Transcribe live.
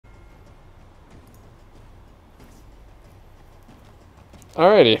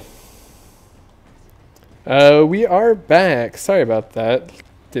Alrighty. We are back. Sorry about that.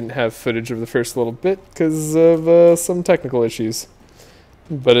 Didn't have footage of the first little bit because of some technical issues.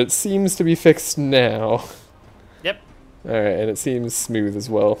 But it seems to be fixed now. Yep. Alright, and it seems smooth as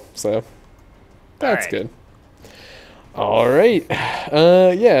well, so that's Alright. good. Alright.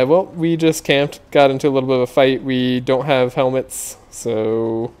 Yeah, well, we just camped, got into a little bit of a fight. We don't have helmets,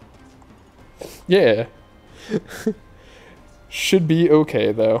 so yeah. Should be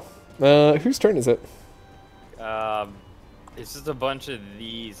okay, though. Whose turn is it? It's just a bunch of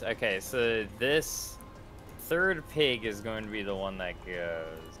these. Okay, so this third pig is going to be the one that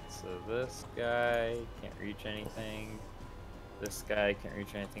goes. So this guy can't reach anything. This guy can't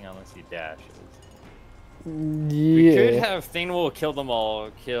reach anything unless he dashes. We could Yeah. have Thingwell kill them all,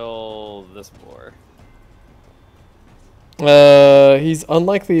 kill this boar. He's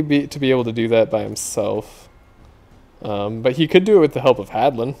unlikely to be able to do that by himself. But he could do it with the help of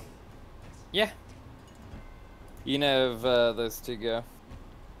Hadlin. Yeah. You know if those two go.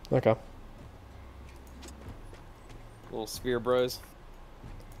 Okay. Little spear bros.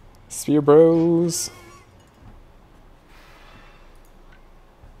 Sphere Bros.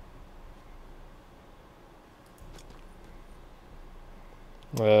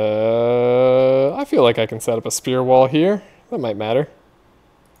 I feel like I can set up a spear wall here. That might matter.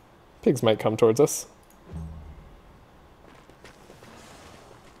 Pigs might come towards us.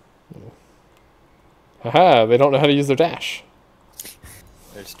 Haha, they don't know how to use their dash.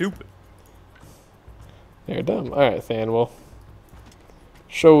 They're stupid. They're dumb. Alright, Thanwell.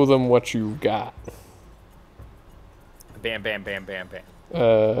 Show them what you got. Bam, bam, bam, bam, bam.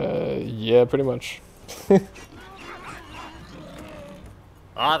 Yeah, pretty much.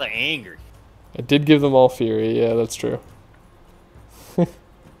 Ah, they're angry. I did give them all fury, yeah, that's true.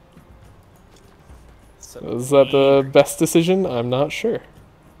 So Is that the best decision? I'm not sure.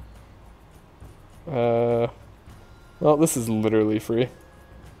 Well, this is literally free.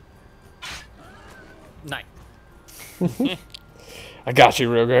 nice. I got you,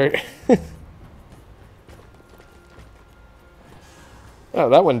 Rogart. Oh,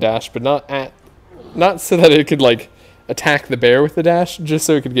 that one dashed, but not so that it could, like, attack the bear with the dash, just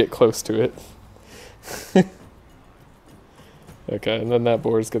so it could get close to it. Okay, and then that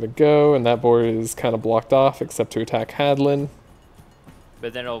boar is gonna go, and that boar is kind of blocked off, except to attack Hadlin.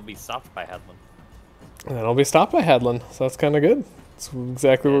 But then it'll be stopped by Headland. And then I'll be stopped by Hadlin, so that's kind of good. That's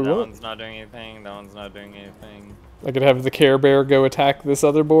exactly Yeah, what we that want. one's not doing anything. That one's not doing anything. I could have the Care Bear go attack this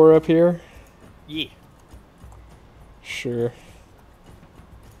other boar up here. Yeah. Sure.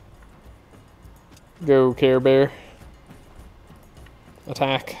 Go, Care Bear.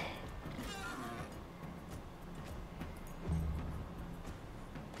 Attack.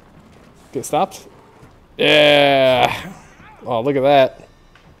 Get stopped. Yeah. Oh, look at that.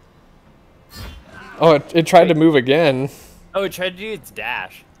 Oh, it tried to move again. Oh, it tried to do its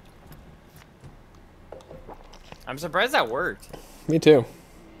dash. I'm surprised that worked. Me too.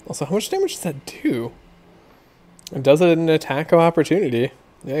 Also, how much damage does that do? It does it in an attack of opportunity.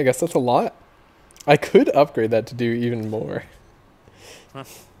 Yeah, I guess that's a lot. I could upgrade that to do even more. Huh.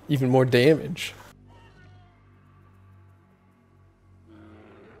 Even more damage.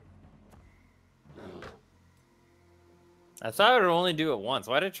 I thought it would only do it once.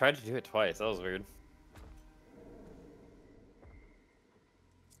 Why did it try to do it twice? That was weird.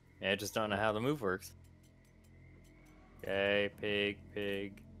 Yeah, I just don't know how the move works. Okay, pig,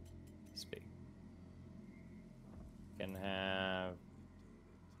 pig, pig. Can have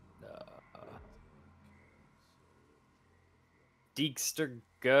Deekster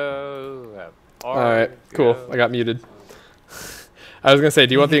go. Alright, cool. I got muted. I was gonna say,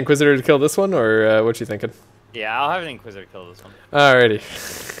 do you want the Inquisitor to kill this one, or what you thinking? Yeah, I'll have an Inquisitor kill this one. Alrighty.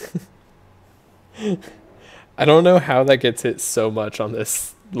 I don't know how that gets hit so much on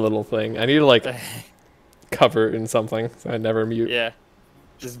this little thing. I need to, like, cover it in something, so I never mute. Yeah,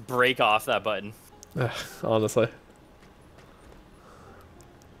 just break off that button. Honestly.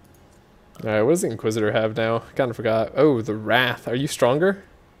 Alright, what does the Inquisitor have now? I kind of forgot. Oh, the Wrath. Are you stronger?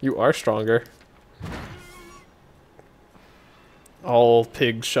 You are stronger. All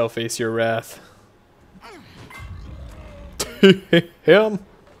pigs shall face your wrath. Him.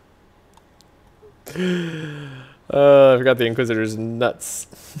 I forgot the Inquisitor's nuts.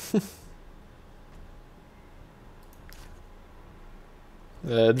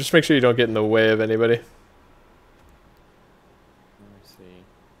 Just make sure you don't get in the way of anybody. Let me see.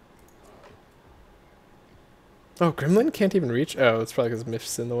 Oh, Gremlin can't even reach? Oh, it's probably because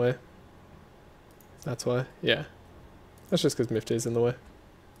Mift's in the way. That's why? Yeah. That's just because Mift is in the way.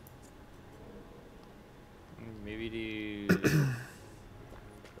 Maybe do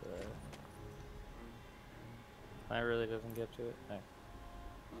That really doesn't get to it. No.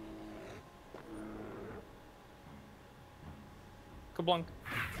 Kablunk.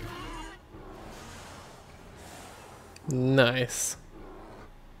 Nice.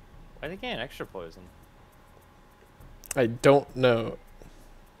 Why they gain extra poison? I don't know.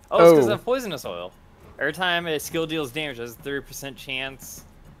 Oh, it's because of poisonous oil. Every time a skill deals damage, it has a 30% chance.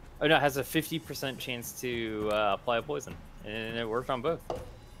 Oh no, it has a 50% chance to apply a poison, and it worked on both.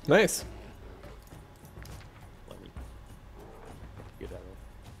 Nice. Let me get out of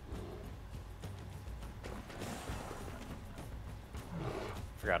it.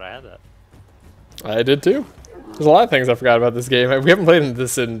 Forgot I had that. I did too. There's a lot of things I forgot about this game. We haven't played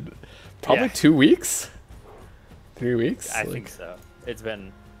this in probably 2 weeks. 3 weeks? I think so. It's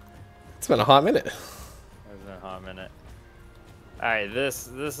been a hot minute. It's been a hot minute. All right, this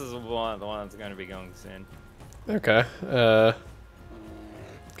is the one that's going to be going soon. Okay.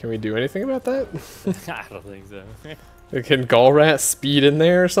 Can we do anything about that? I don't think so. Can Gallrat speed in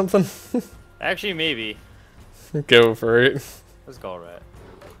there or something? Actually, maybe. Go for it. Where's Gallrat?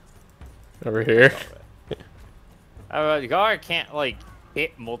 Over here. Gallrat can't like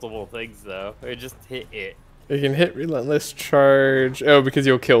hit multiple things though. It just hit it. You can hit Relentless Charge. Oh, because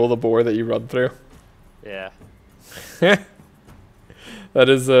you'll kill the boar that you run through. Yeah. That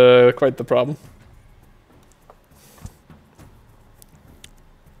is quite the problem.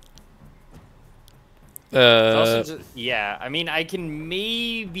 It's also just, yeah, I mean, I can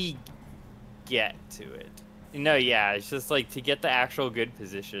maybe get to it. No, yeah, it's just like to get the actual good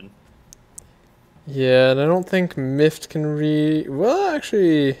position. Yeah, and I don't think Mift can well,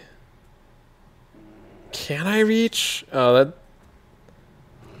 actually... Can I reach? Oh, that...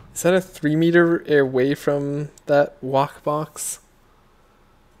 Is that a 3 meter away from that walk box?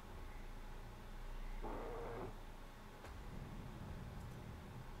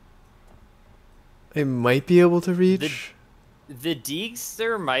 I might be able to reach. The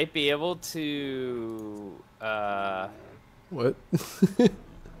Deegster might be able to, What?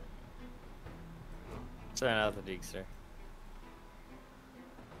 Sorry, not the Deegster.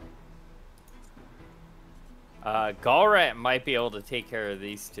 Gallrat might be able to take care of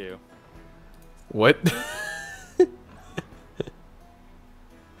these two. What?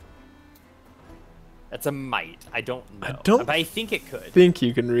 That's a might. I don't know. I don't but I think it could. think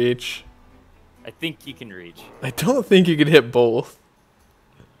you can reach. I think you can reach. I don't think you can hit both.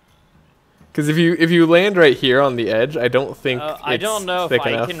 Because if you land right here on the edge, I don't think I don't know if enough.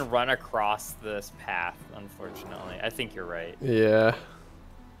 I can run across this path, unfortunately. I think you're right. Yeah.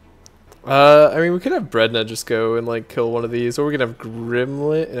 I mean, we could have Bredna just go and like kill one of these, or we could have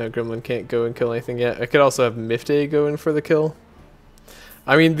Gremlin. No, Gremlin can't go and kill anything yet. I could also have Mifte go in for the kill.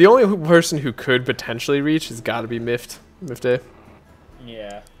 I mean, the only person who could potentially reach has got to be Mifte.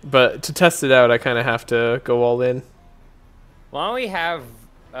 Yeah. But to test it out, I kind of have to go all in. Why don't we have,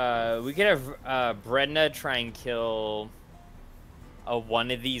 we could have Bredna try and kill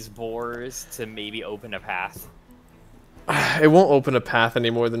one of these boars to maybe open a path. It won't open a path any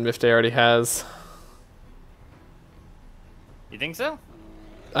more than Mifte already has. You think so?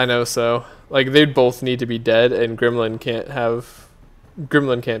 I know so. Like, they'd both need to be dead, and Gremlin can't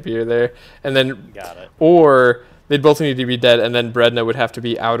be there. And then, got it. Or they'd both need to be dead, and then Bredna would have to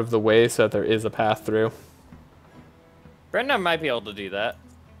be out of the way so that there is a path through. Bredna might be able to do that.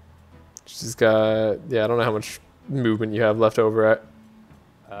 She's got, yeah, I don't know how much movement you have left over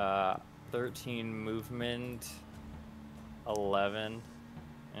at. 13 movement, 11.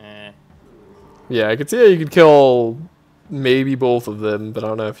 Yeah, I could see how you could kill maybe both of them, but I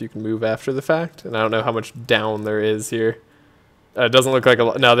don't know if you can move after the fact, and I don't know how much down there is here. It doesn't look like a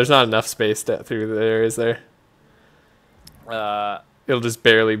lot. No, there's not enough space through there, is there? It'll just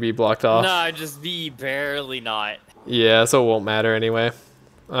barely be blocked off. No, just be barely not. Yeah, so it won't matter anyway.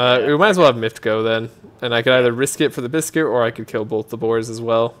 We might as well have Mift go then, and I could either risk it for the biscuit, or I could kill both the boars as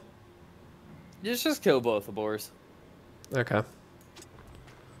well. Just kill both the boars. Okay.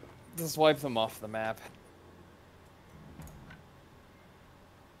 Just wipe them off the map.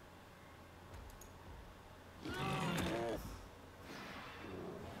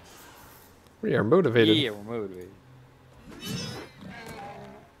 We are motivated. Yeah, we're motivated.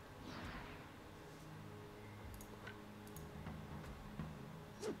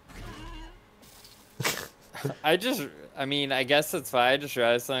 I mean, I guess it's fine. I just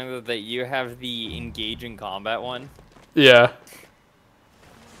realized something that you have the engage in combat one. Yeah.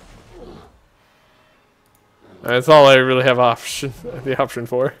 That's all I really have the option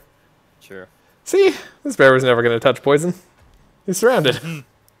for. Sure. See? This bear was never going to touch poison. He's surrounded.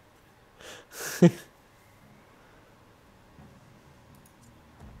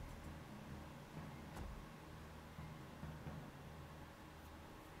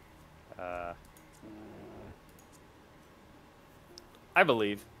 I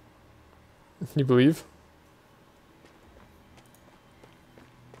believe. You believe?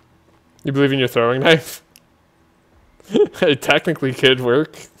 You believe in your throwing knife? It technically could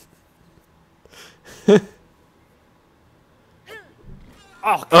work.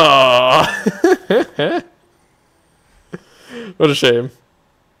 Oh, Aww. What a shame.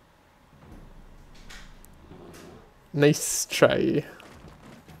 Nice try.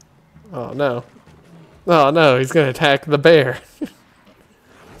 Oh no. Oh no, he's gonna attack the bear.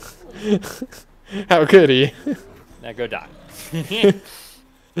 How could he? now go die.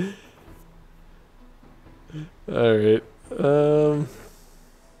 Alright.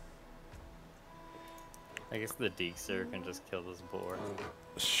 I guess the Deekster can just kill this boar.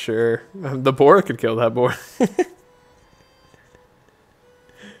 Sure. The boar could kill that boar.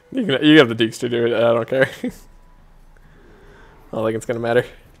 You have the Deekster do it, I don't care. I don't think it's gonna matter.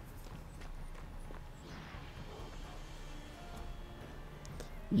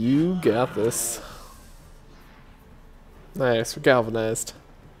 You got this. Nice, we're galvanized.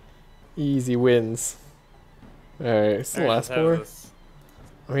 Easy wins. Alright, it's the last boar.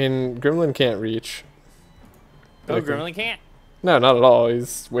 I mean, Gremlin can't reach. Oh, Gremlin can't? No, not at all.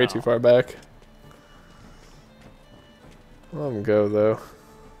 He's way too Oh. far back. Let him go, though.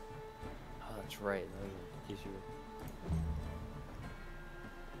 Oh, that's right.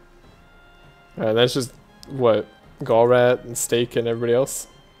 Alright, that's just, what, Gallrat and Steak and everybody else?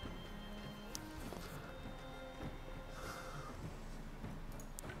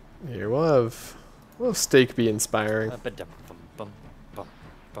 Here, we'll have Steak be inspiring.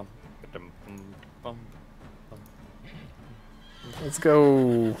 Let's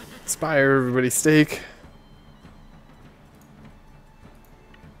go inspire everybody, Steak.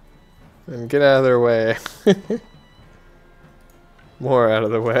 And get out of their way. More out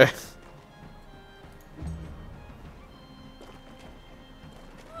of the way.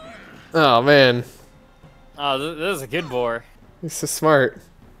 Oh man. Oh, this is a good boar. He's so smart.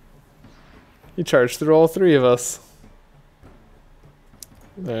 He charged through all three of us.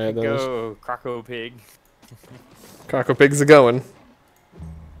 Alright, then. Go, Croco Pig. Croco Pig's a going.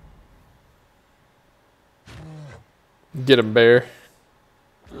 Get him, bear.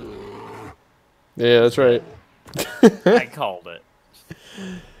 Yeah, that's right. I called it.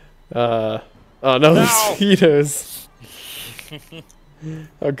 Oh no, mosquitoes.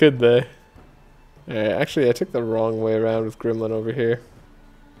 How could they? Alright, actually I took the wrong way around with Gremlin over here.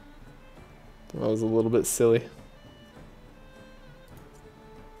 That was a little bit silly.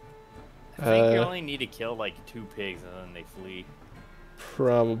 I think you only need to kill like 2 pigs and then they flee.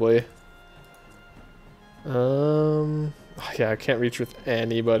 Probably. Yeah, I can't reach with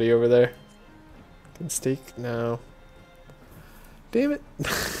anybody over there. Can Steak? No. Damn it.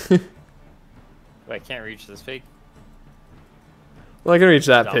 Wait, I can't reach this pig? Well, I can reach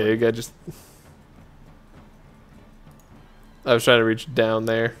that Dumb. pig. I was trying to reach down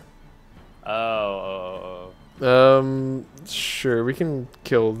there. Oh. Sure, we can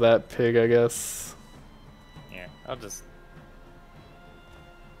kill that pig, I guess. Yeah, I'll just...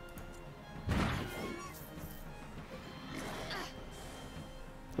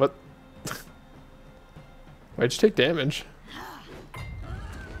 What? Why'd you take damage?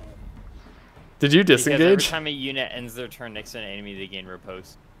 Did you Because every disengage? time a unit ends their turn next to an enemy, they gain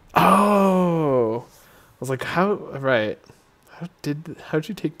riposte. Oh! I was like, how? Right. How'd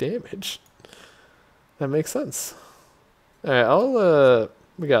you take damage? That makes sense. Alright,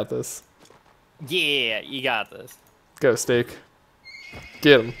 we got this. Yeah, you got this. Go, Steak.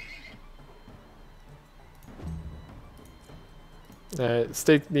 Get him. Alright,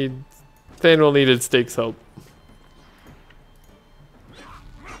 Fanwell needed Steak's help.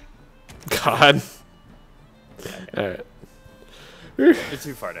 God. Alright. You're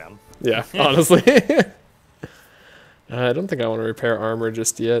too far down. Yeah, honestly. I don't think I want to repair armor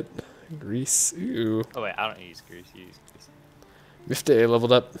just yet. Grease. Ooh. Oh wait, I don't use grease. You use grease. Mifte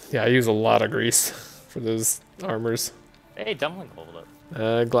leveled up. Yeah, I use a lot of grease for those armors. Hey, Dumpling leveled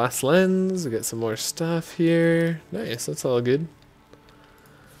up. Glass lens. We got some more stuff here. Nice. That's all good.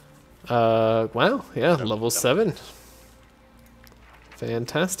 Wow. Yeah, level 7.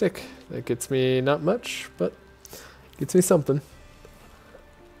 Fantastic. That gets me not much, but gets me something.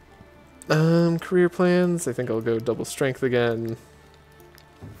 Career plans. I think I'll go double strength again.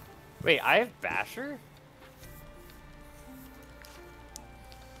 Wait, I have Basher?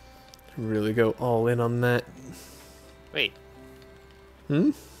 Really go all in on that. Wait, Hmm?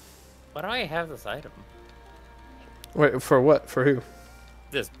 why do I have this item? Wait, for what? For who?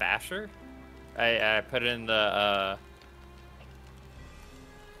 This Basher? I put it in the,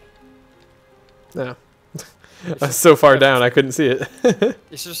 No. I was so far down I couldn't see it.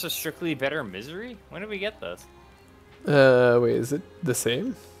 It's just a strictly better misery? When did we get this? Wait, is it the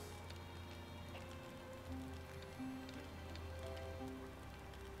same?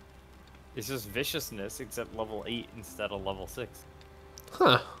 It's just viciousness, except level 8 instead of level 6.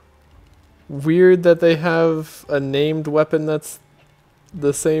 Huh. Weird that they have a named weapon that's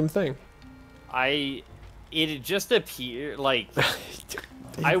the same thing. It just appeared, like,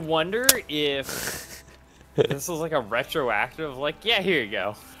 I wonder if this is like a retroactive, like, yeah, here you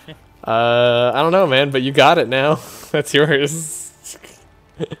go. I don't know, man, but you got it now. That's yours.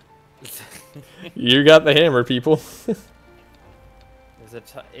 You got the hammer, people.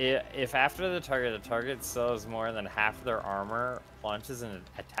 If after the target sells more than half their armor, launches an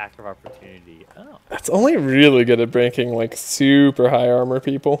attack of opportunity. Oh. That's only really good at breaking, like, super high armor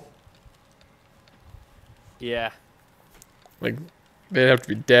people. Yeah. Like, they'd have to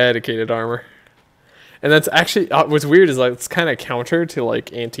be dedicated armor. And that's actually, what's weird is, like, it's kind of counter to,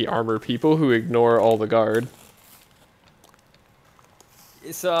 like, anti-armor people who ignore all the guard.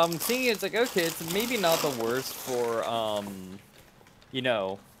 So I'm thinking it's like, okay, it's maybe not the worst for, you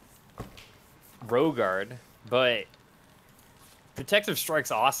know, Rogard, but Protective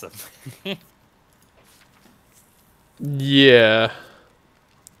Strike's awesome. Yeah.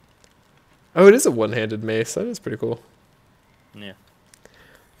 Oh, it is a one-handed mace. That is pretty cool. Yeah.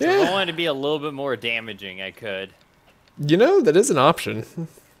 So if I wanted to be a little bit more damaging, I could. You know, that is an option.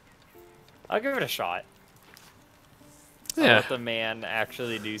 I'll give it a shot. I'll Yeah. let the man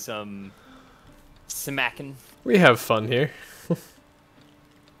actually do some smacking. We have fun here.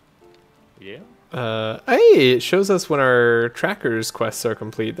 Yeah. Hey, it shows us when our trackers quests are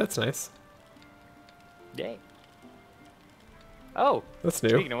complete. That's nice. Dang. Oh, That's new.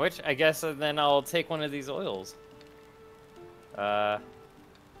 speaking of which, I guess then I'll take one of these oils.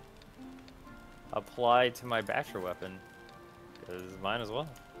 Apply to my basher weapon. Because mine as well.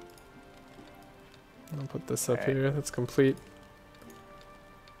 I'll put this up Alright. here. That's complete.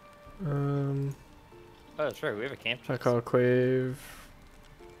 Oh, that's right. We have a camp chest. Clave.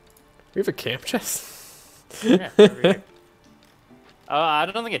 We have a camp chest? Yeah, over here. I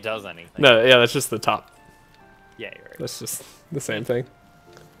don't think it does anything. No, yeah, that's just the top. Yeah, you're right. That's just the same thing.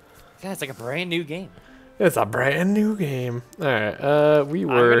 Yeah, it's like a brand new game. It's a brand new game. Alright, we I'm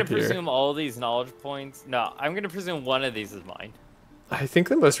were gonna here. presume all these knowledge points. No, I'm gonna presume one of these is mine. I think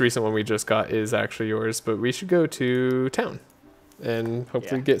the most recent one we just got is actually yours, but we should go to town and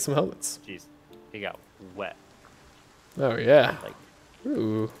hopefully Yeah. get some helmets. Jeez, he got wet. Oh, yeah. Like,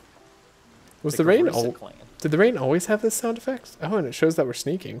 Ooh. Was like the a rain Rusa clan. Did the rain always have this sound effect? Oh, and it shows that we're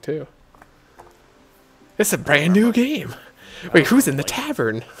sneaking too. It's a brand new game. Wait, who's in the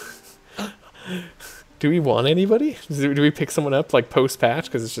tavern? Do we want anybody? Do we pick someone up like post-patch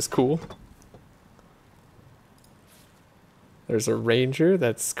because it's just cool? There's a ranger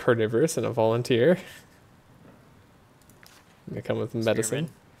that's carnivorous and a volunteer. They come with medicine.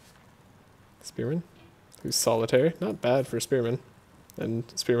 Spearman, who's solitary. Not bad for Spearman. And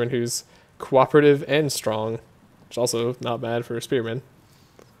Spearman who's cooperative and strong, which also not bad for a Spearman.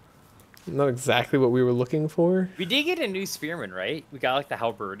 Not exactly what we were looking for. We did get a new spearman, right? We got like the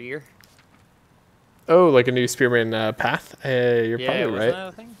halberdier. Oh, like a new Spearman path? You're Yeah, probably wasn't right. that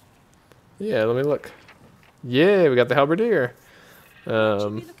a thing? Yeah, let me look. Yeah, we got the halberdier.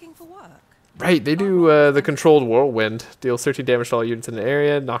 Should be looking for work. Right, they do the controlled whirlwind. Deals 13 damage to all units in the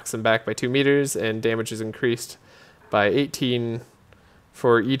area, knocks them back by 2 meters, and damage is increased by 18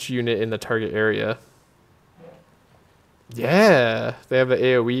 for each unit in the target area. Yeah, they have the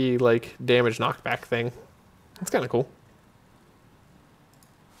AoE like damage knockback thing. That's kind of cool.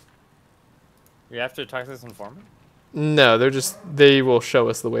 You have to talk to this informant? No, they will show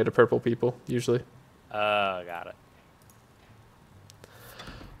us the way to purple people usually. Got it.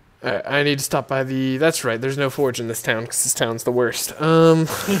 Alright, I need to stop by the. That's right. There's no forge in this town because this town's the worst.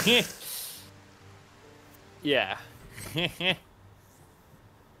 Yeah.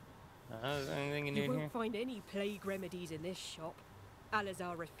 Is there anything You new in here? won't find any plague remedies in this shop.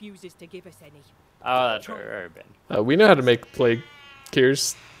 Alazar refuses to give us any. Oh, that's right. Already been. We know how to make plague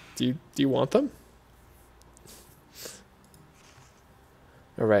cures. Do you want them?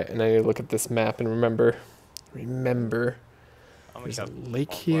 All right, and I need to look at this map and remember. There's a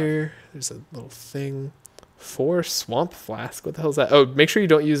lake here. There's a little thing. 4 swamp flask. What the hell is that? Oh, make sure you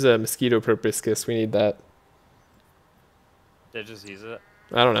don't use a mosquito proboscis. We need that. Did I just use it?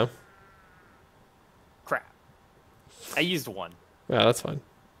 I don't know. Crap. I used one. Yeah, that's fine.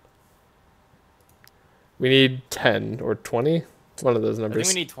 We need 10 or 20. It's one of those I numbers.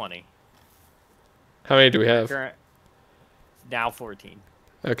 think we need 20. How many do we have? Current. Now 14.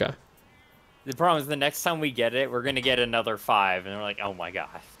 Okay. The problem is the next time we get it, we're gonna get another 5, and we're like, oh my god.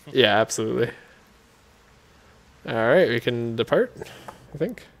 Yeah, absolutely. All right, we can depart, I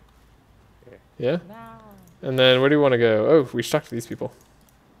think. Yeah? No. And then where do you want to go? Oh, we should talk to these people.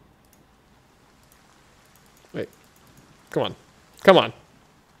 Wait. Come on. Come on.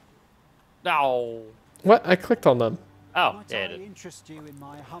 No. What? I clicked on them. Oh, Might yeah, I it is. interest you in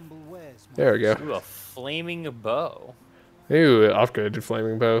my humble wares, my There we go. Ooh, a flaming bow. Ooh, upgraded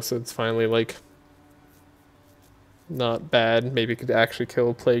flaming bow, so it's finally like not bad. Maybe it could actually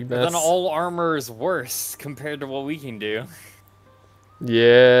kill plague But nests. then all armor is worse compared to what we can do.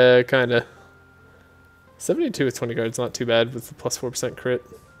 Yeah, kinda. 72 with 20 guards, not too bad with the plus 4% crit.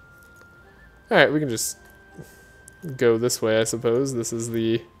 Alright, we can just go this way, I suppose. This is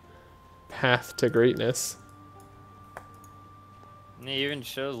the path to greatness. And it even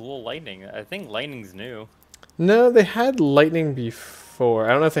shows a little lightning. I think lightning's new. No, they had lightning before. I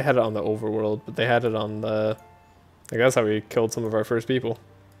don't know if they had it on the overworld, but they had it on the... I guess that's how we killed some of our first people.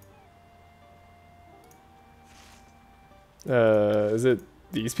 Is it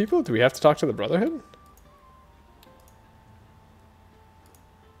these people? Do we have to talk to the Brotherhood?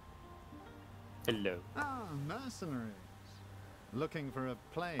 Hello. Ah, mercenaries. Looking for a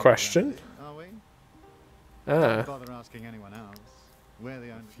plague Question? remedy, are we? Ah. Don't bother asking anyone else. We're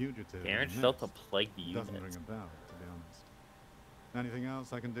the only fugitive. Damage in felt to this. plague the unit. Doesn't ring a bell, to be honest. Anything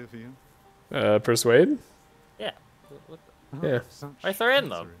else I can do for you? Persuade? Yeah. Yeah. Such Why threaten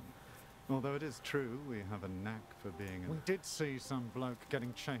them? misery. Although it is true, we have a knack for being. We did see some bloke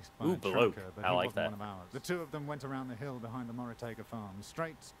getting chased by Ooh, a bloke. trucker, but I he like wasn't that. one of ours. The two of them went around the hill behind the Moritega farm,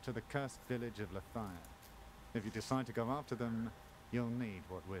 straight to the cursed village of Lethia. If you decide to go after them, you'll need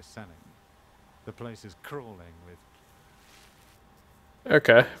what we're selling. The place is crawling with.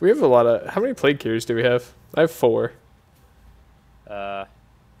 Okay. We have a lot of... How many plague cures do we have? I have 4.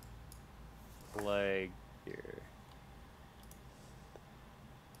 Plague here.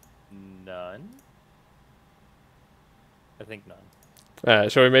 None? I think none.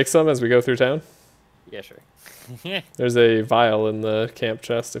 Shall we make some as we go through town? Yeah, sure. There's a vial in the camp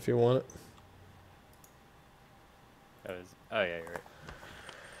chest if you want it. Oh, yeah, you're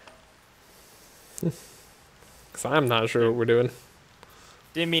right. Because I'm not sure what we're doing.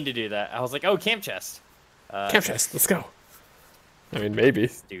 Didn't mean to do that. I was like, oh, camp chest. Camp chest, let's go. I mean, maybe.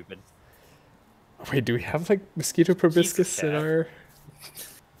 Stupid. Wait, do we have, like, mosquito proboscis in cat. our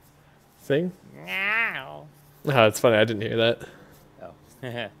thing? Meow. Oh, it's funny, I didn't hear that. Oh.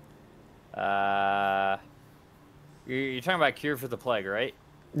 You're talking about cure for the plague, right?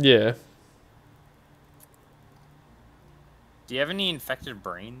 Yeah. Do you have any infected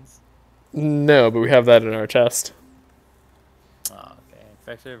brains? No, but we have that in our chest. Oh, okay.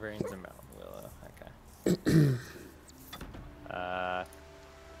 Infected brains and mountain willow. Okay.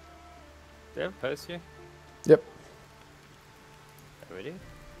 Do you have a post here? Yep. Oh, we do?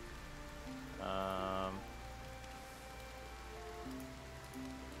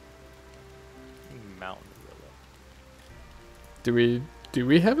 Mountain willow. Do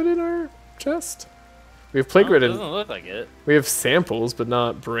we have it in our chest? We have plague Oh, it ridden. doesn't look like it. We have samples, but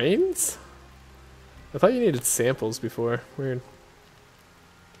not brains? I thought you needed samples before. Weird.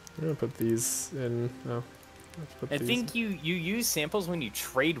 I'm gonna put these in. Oh. Let's put I these think you use samples when you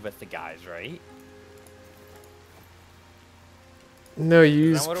trade with the guys, right? No, you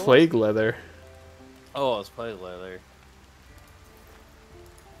use what it was? plague leather. Oh, it's plague leather.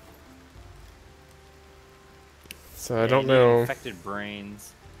 So I Yeah, don't you need know. Infected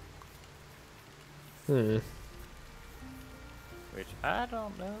brains, Hmm. which I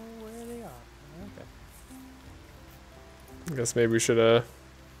don't know where they are. Okay. I guess maybe we should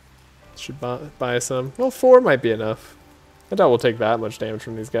buy some. Well, 4 might be enough. I doubt we'll take that much damage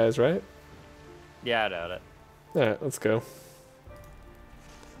from these guys, right? Yeah, I doubt it. Alright, let's go.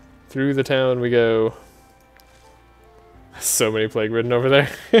 Through the town we go. So many plague ridden over there.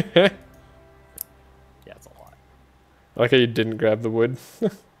 Yeah, it's a lot. I like how you didn't grab the wood.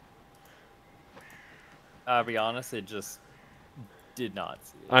 I'll be honest, it just did not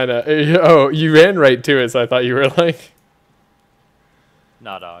see it. I know. Oh, you ran right to it, so I thought you were like...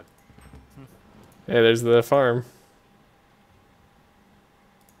 Nah, dog. Hey, there's the farm.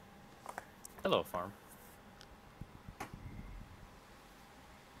 Hello, farm.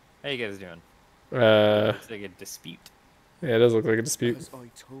 How you guys doing? Looks like a dispute. Yeah, it does look like a dispute. As I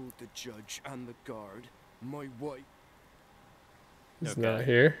told the judge and the guard, my wife. He's Okay. not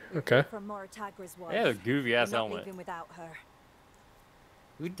here. Okay. From Moritagra's wife. Yeah, a goofy ass We're not helmet. leaving without her.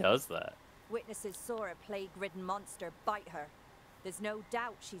 Who does that? Witnesses saw a plague-ridden monster bite her. There's no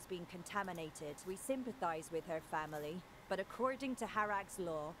doubt she's been contaminated. We sympathize with her family, but according to Harag's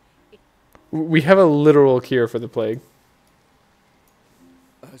law, We have a literal cure for the plague.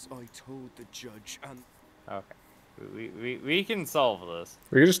 As I told the judge and Okay. We can solve this.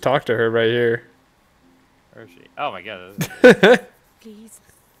 We can just talk to her right here. Where is she? Oh my god. Please,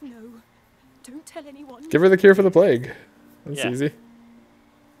 no. Don't tell anyone. Give her the cure for the plague. That's Yeah. easy.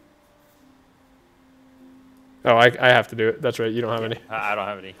 Oh, I have to do it. That's right. You don't have any. I don't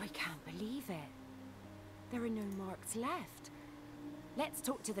have any. I can't believe it. There are no marks left. Let's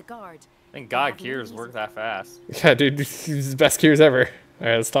talk to the guard. Thank God cures work that fast. Yeah, dude. These are the best cures ever. All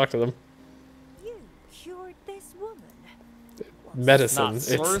right, let's talk to them. You cured this woman? Medicine. Not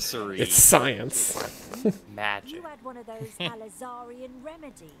sorcery. It's science. Magic. You had one of those Alazarian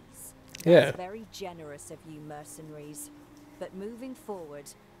remedies. Yeah. That's very generous of you mercenaries. But moving forward,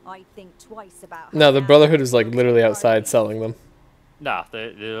 I think twice about. No, the Brotherhood is like literally outside selling them. Nah,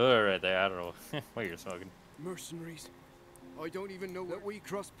 they're right there. I don't know what you're smoking. mercenaries. I don't even know that we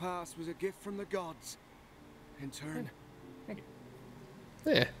crossed paths was a gift from the gods. In turn,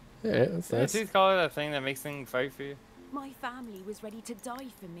 Yeah. Yeah, that's nice. Tooth color, that thing that makes things fight for you. My family was ready to die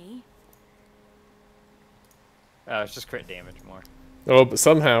for me. Oh, it's just crit damage more. Oh, but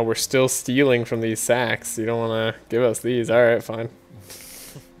somehow we're still stealing from these sacks. You don't want to give us these. All right, fine.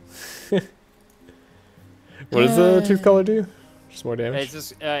 What does the tooth color do? Just more damage? It's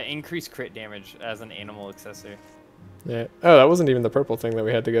just increased crit damage as an animal accessory. Yeah. Oh, that wasn't even the purple thing that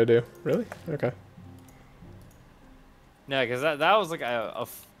we had to go do. Really? Okay. No, because that was like a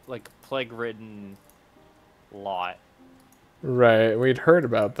plague-ridden lot. Right. We'd heard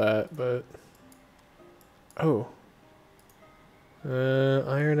about that, but... Oh.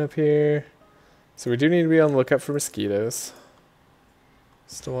 Iron up here. So we do need to be on the lookout for mosquitoes.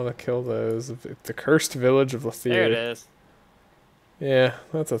 Still want to kill those. The cursed village of Lathier. There it is. Yeah,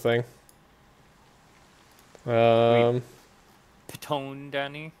 that's a thing. Patone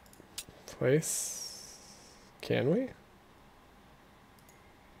down here. Place. Can we?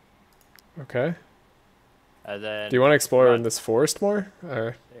 Okay. And then. Do you want to explore run. in this forest more?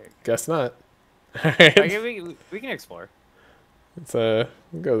 Or There. guess not. Okay, we can explore. Let's we'll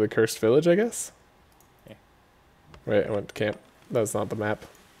go to the cursed village, I guess. Yeah. Wait, I went to camp. That's not the map.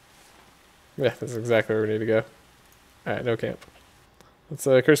 Yeah, that's exactly where we need to go. Alright, no camp. Let's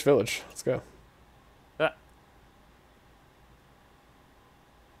cursed village. Let's go. Ah.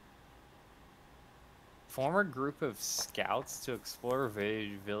 Form a group of scouts to explore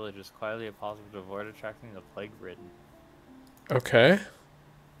villages quietly and possible to avoid attracting the plague-ridden. Okay.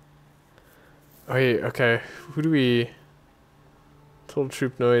 Oh, wait, okay. Who do we... Total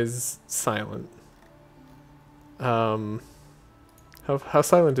troop noise silent. How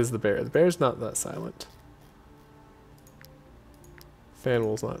silent is the bear? The bear's not that silent.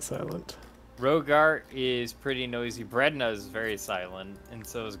 Fanwol's not silent. Rogart is pretty noisy. Bredna is very silent, and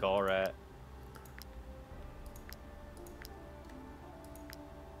so is Galrat.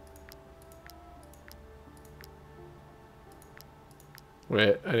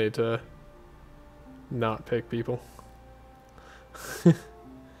 Wait, I need to not pick people.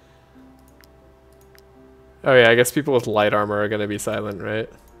 Oh yeah, I guess people with light armor are gonna be silent, right?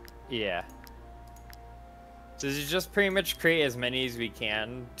 Yeah. So you just pretty much create as many as we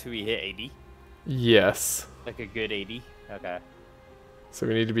can till we hit 80? Yes. Like a good 80? Okay. So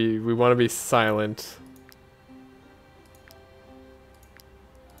we want to be silent.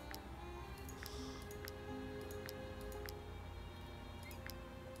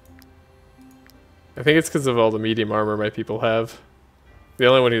 I think it's because of all the medium armor my people have. The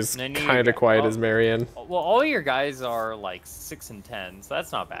only one who's kind of quiet is Marianne. Well, all your guys are like 6 and 10, so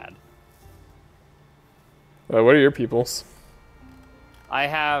that's not bad. What are your peoples? I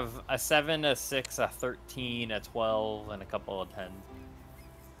have a 7, a 6, a 13, a 12, and a couple of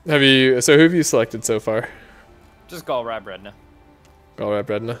 10s. So who have you selected so far? Just Galrat Bredna. Galrat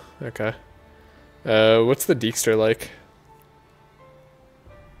Bredna. Okay. What's the Deekster like?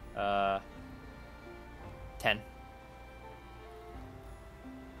 10.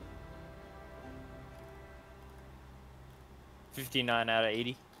 $59 out of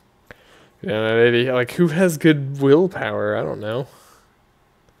 80. Yeah, 80. Like, who has good willpower? I don't know.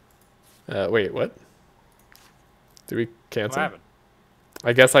 Wait, what? Did we What cancel? happened?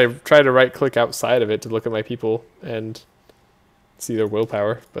 I guess I tried to right click outside of it to look at my people and see their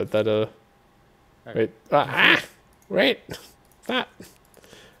willpower, but that Okay. wait. Wait. Stop.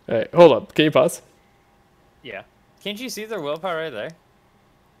 Alright, hold up. Can you pause? Yeah. Can't you see their willpower right there?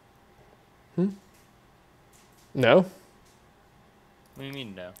 No. What do you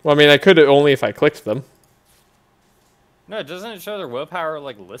mean no? Well, I mean, I could only if I clicked them. No, doesn't it show their willpower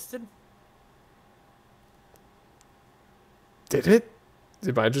like listed? Did it?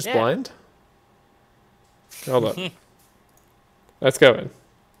 Am I just Yeah. blind? Hold up. Let's go in.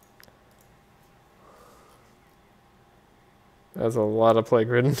 That's a lot of plague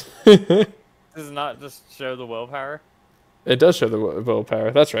ridden. Does it not just show the willpower? It does show the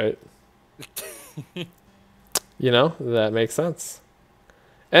willpower. That's right. You know, that makes sense.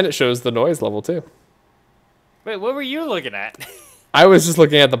 And it shows the noise level too. Wait, what were you looking at? I was just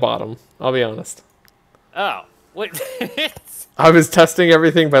looking at the bottom. I'll be honest. Oh, what? I was testing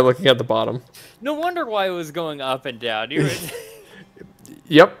everything by looking at the bottom. No wonder why it was going up and down. You were,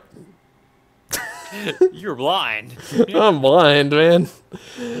 Yep. you're blind. I'm blind, man.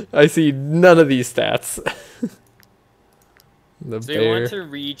 I see none of these stats. The So you want to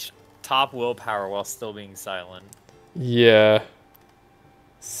reach top willpower while still being silent. Yeah.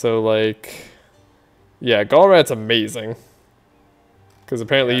 So, like... Yeah, Gallrat's amazing. Because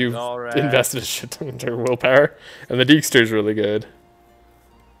apparently you've invested a shit ton into willpower. And the Deekster's really good.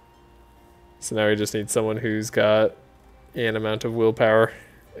 So now we just need someone who's got an amount of willpower.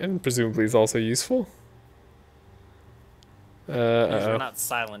 And presumably is also useful. Because we're not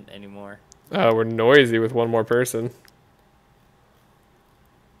silent anymore. We're noisy with one more person.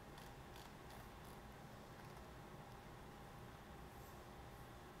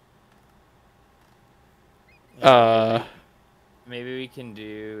 Maybe we can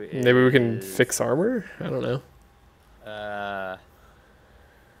do. Maybe we can fix armor? I don't know.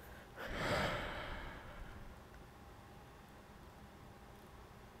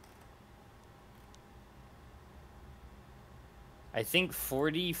 I think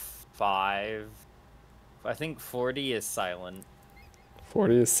 45. I think 40 is silent.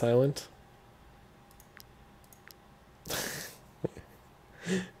 40 is silent.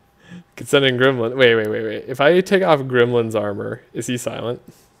 Consenting Gremlin. Wait. If I take off Gremlin's armor, is he silent?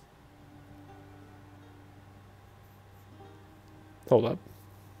 Hold up.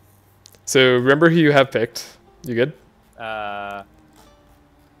 So remember who you have picked. You good?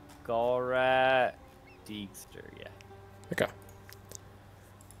 Gallrat, Deekster, yeah. Okay.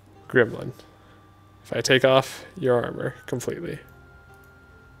 Gremlin. If I take off your armor completely.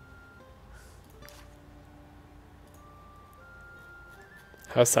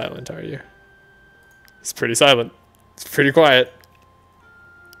 How silent are you? It's pretty silent. It's pretty quiet.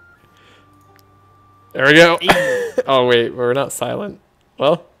 There we go. Oh, wait. We're not silent.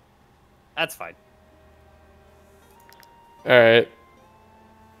 Well. That's fine. Alright.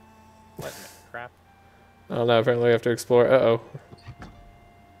 What crap? I don't know. Apparently we have to explore. Uh-oh.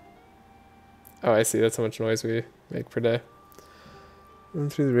 Oh, I see. That's how much noise we make per day. Run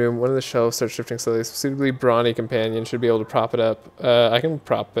through the room. One of the shelves starts shifting slowly. Suitably brawny companion should be able to prop it up. I can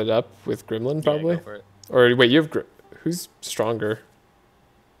prop it up with Gremlin, probably. Yeah, go for it. Or wait, you have... Who's stronger?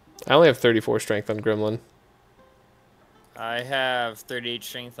 I only have 34 strength on Gremlin. I have 38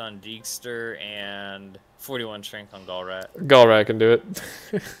 strength on Deekster and 41 strength on Gallrat. Gallrat can do it.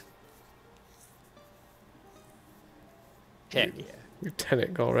 Heck yeah.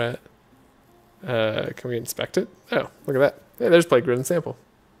 Lieutenant Gallrat. Can we inspect it? Oh, look at that. Hey, there's plague ridden sample.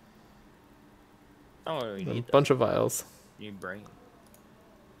 Oh, what do we need? A bunch of vials. You need brain.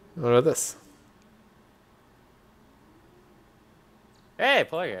 What about this? Hey,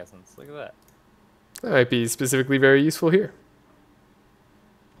 plague essence. Look at that. That might be specifically very useful here.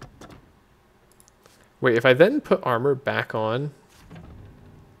 Wait, if I then put armor back on...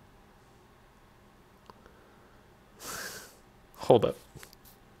 Hold up.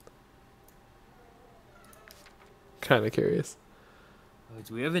 Kind of curious. Oh,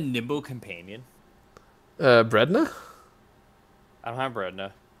 do we have a nimble companion? Bredna? I don't have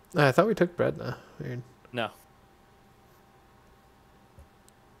Bredna. I thought we took Bredna. Weird. No.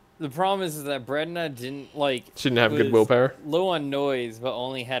 The problem is that Bredna didn't, like... She didn't have good willpower? Low on noise, but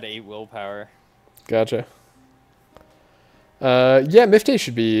only had 8 willpower. Gotcha. Yeah, Mifte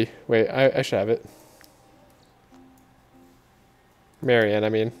should be... Wait, I should have it. Marianne, I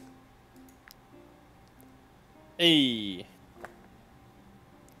mean. Hey.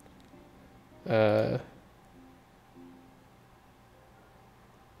 A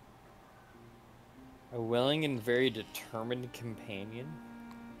willing and very determined companion.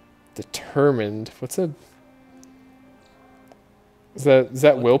 Determined? What's a... Is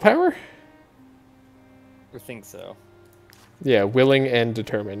that willpower? I think so. Yeah, willing and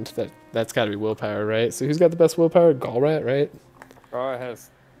determined. That's got to be willpower, right? So who's got the best willpower? Gallrat, right? Gallrat has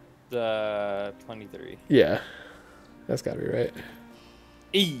 23. Yeah, that's got to be right.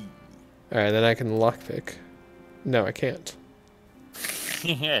 Hey. All right, then I can lockpick. No, I can't.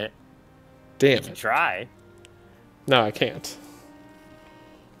 Yeah. Damn You it. try. No, I can't.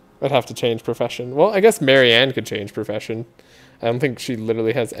 I'd have to change profession. Well, I guess Marianne could change profession. I don't think she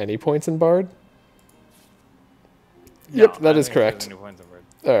literally has any points in Bard. Yep, No, I that is think there's correct. new points on board.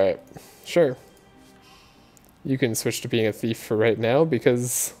 Alright, sure. You can switch to being a thief for right now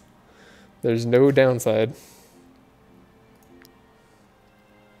because there's no downside.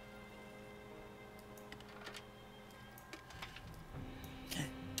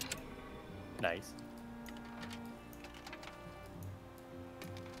 Nice.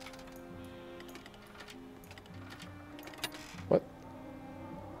 What?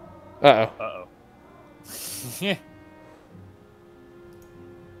 Uh-oh. Uh-oh. Yeah.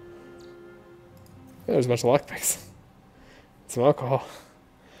 There's a bunch of lockpicks. Some alcohol.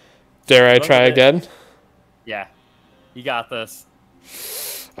 Dare I Look try at it. again? Yeah. You got this.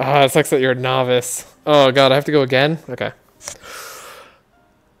 Ah, it sucks that you're a novice. Oh god, I have to go again? Okay.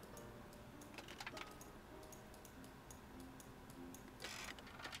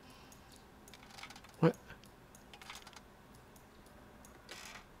 What?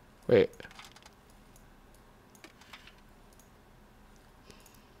 Wait.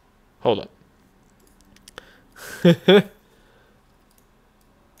 Hold up.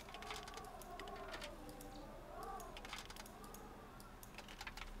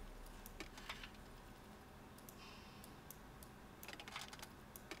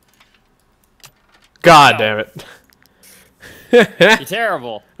 God damn it. You're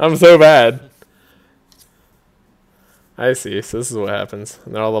terrible. I'm so bad. I see. So this is what happens.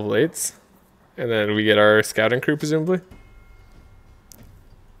 And they're all level 8s. And then we get our scouting crew, presumably.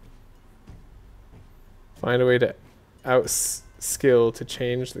 Find a way to out-skill to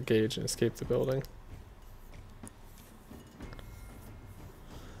change the gauge and escape the building.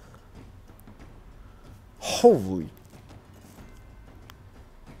 Holy.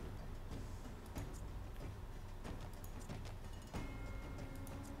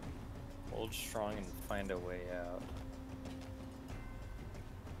 Hold strong and find a way out.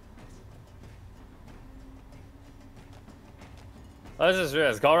 I just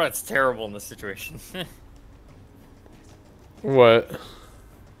realized Galrat's terrible in this situation. What?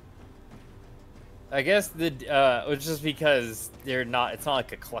 I guess it's just because they're not. It's not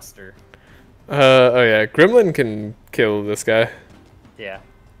like a cluster. Oh yeah, Gremlin can kill this guy. Yeah.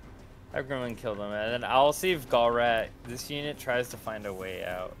 I've Gremlin killed him, and then I'll see if Galrat, this unit, tries to find a way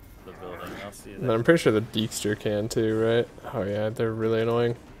out of the building. I'll see And that. I'm pretty sure the Deekster can too, right? Oh yeah, they're really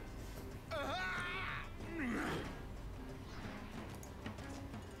annoying.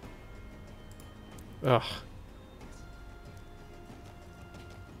 Ugh.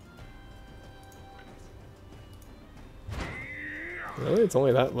 Really? It's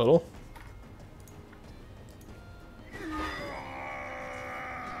only that little?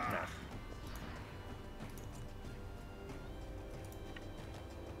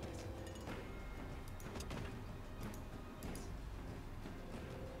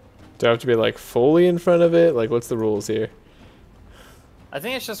 Do I have to be like fully in front of it? Like what's the rules here? I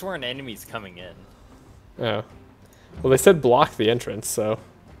think it's just where an enemy's coming in. Oh. Well, they said block the entrance, so.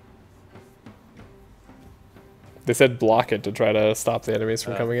 They said block it to try to stop the enemies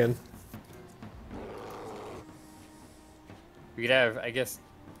from coming in. We could have, I guess,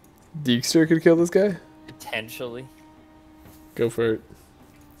 Deekster could kill this guy? potentially. Go for it.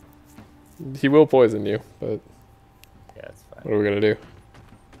 He will poison you, but Yeah, that's fine. what are we gonna do?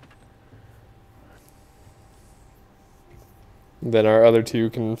 Then our other two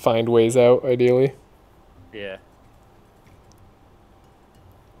can find ways out, ideally. Yeah.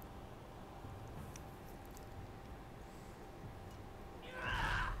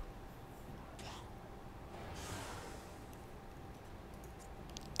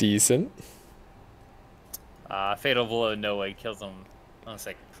 Decent. Fatal Blow, no way, kills him unless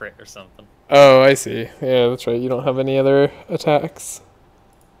I crit or something. Oh, I see. Yeah, that's right. You don't have any other attacks.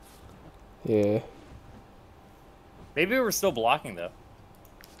 Yeah. Maybe we're still blocking, though.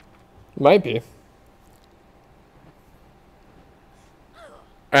 Might be.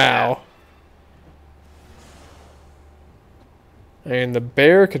 Ow. I mean, the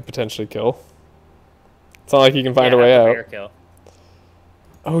bear could potentially kill. It's not like he can find a way have the out. bear kill.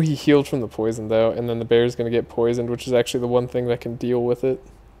 Oh, he healed from the poison, though, and then the bear's going to get poisoned, which is actually the one thing that can deal with it.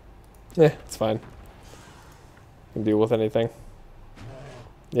 It's fine. Can deal with anything.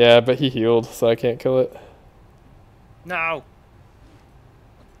 Yeah, but he healed, so I can't kill it. No!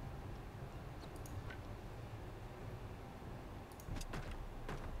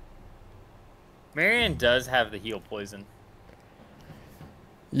 Marion does have the heal poison.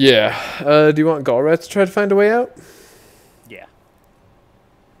 Yeah. Do you want Galrat to try to find a way out? Yeah.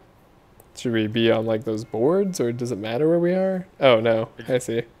 Should we be on, like, those boards, or does it matter where we are? Oh, no. I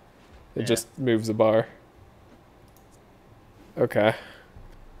see. It Yeah. just moves a bar. Okay.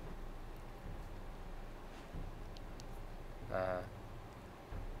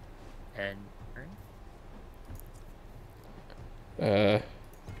 10.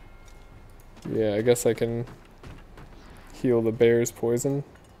 Yeah, I guess I can heal the bear's poison.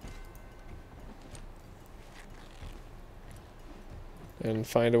 And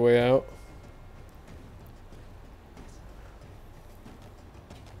find a way out.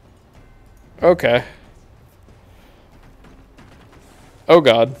 Okay. Oh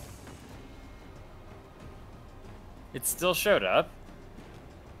god. It still showed up.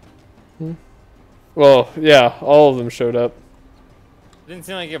 Well, yeah, all of them showed up. Didn't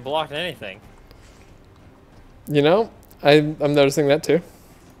seem like it blocked anything. You know, I'm noticing that too.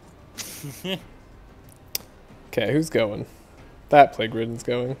 Okay, who's going? That plague ridden's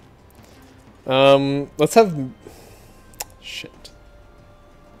going. Let's have... Shit.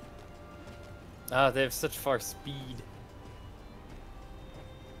 Ah, they have such far speed.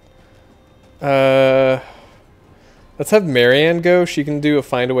 Let's have Marianne go. She can do a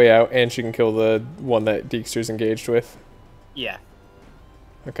find a way out, and she can kill the one that Deekster's engaged with. Yeah.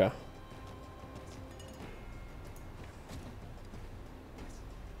 Okay.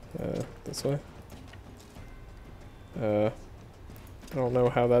 This way. I don't know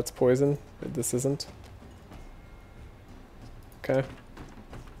how that's poison, but this isn't. Okay.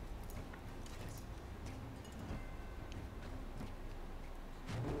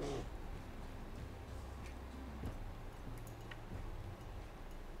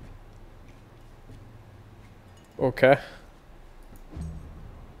 Okay.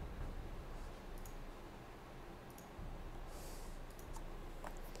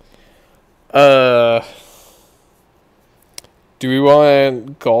 Do we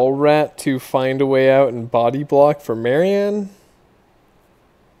want Gallrat to find a way out and body block for Marianne?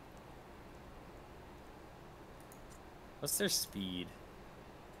 What's their speed?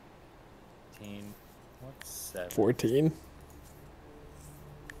 15. What's 7? 14.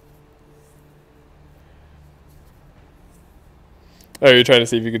 Oh, you're trying to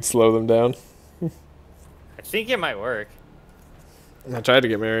see if you could slow them down? I think it might work. I tried to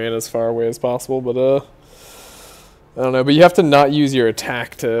get Marianne as far away as possible, but I don't know. But you have to not use your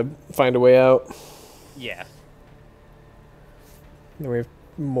attack to find a way out. Yeah. Then we have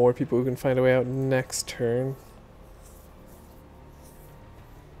more people who can find a way out next turn.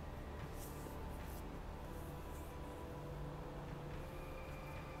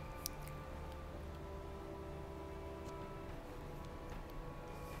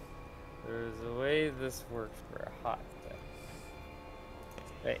 There's a way this works for a hot thing.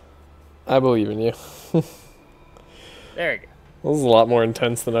 Hey, I believe in you. there we go. This is a lot more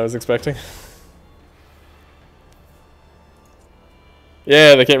intense than I was expecting.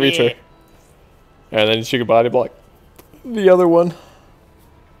 Yeah, they can't reach her. And then she could body block the other one.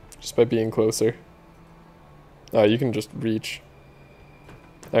 Just by being closer. Oh, you can just reach.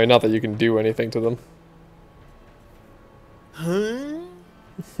 I mean, not that you can do anything to them. Huh?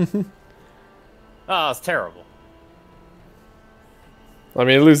 Oh, it's terrible. I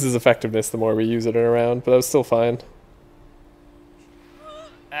mean, it loses effectiveness the more we use it in a round, but that was still fine.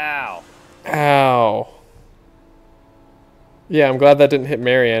 Ow. Ow. Yeah, I'm glad that didn't hit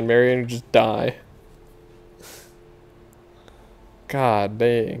Marianne. Marianne would just die. God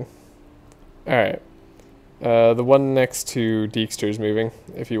dang. Alright. The one next to Deekster is moving,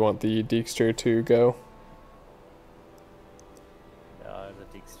 if you want the Deekster to go.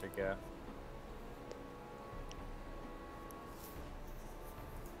 The Deekster go.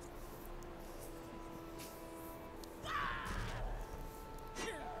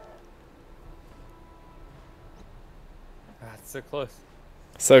 Ah, it's so close.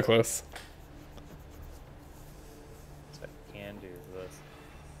 So close. What I can do is this.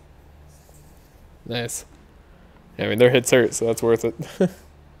 Nice. Yeah, I mean, their hits hurt, so that's worth it.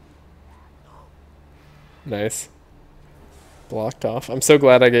 Nice. Blocked off. I'm so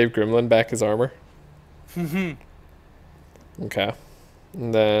glad I gave Gremlin back his armor. Okay.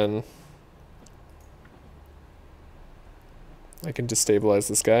 And then I can destabilize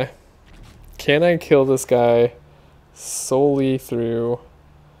this guy. Can I kill this guy solely through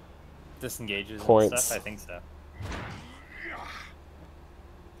Disengages points? And stuff? I think so.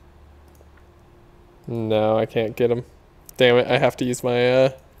 No, I can't get him. Damn it, I have to use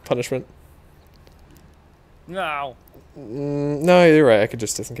my punishment. No. No, you're right. I could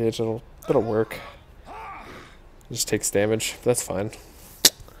just disengage. It'll work. It just takes damage. That's fine.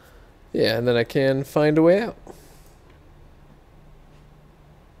 Yeah, and then I can find a way out.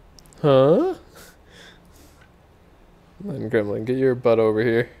 Huh? Then Gremlin, get your butt over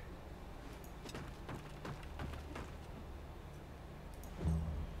here.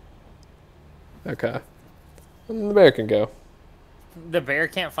 Okay. And the bear can go. The bear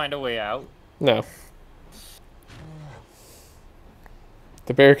can't find a way out. No.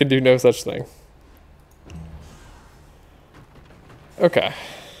 The bear can do no such thing. Okay.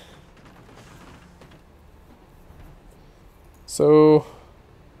 So,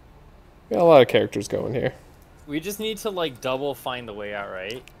 we got a lot of characters going here. We just need to like double find the way out,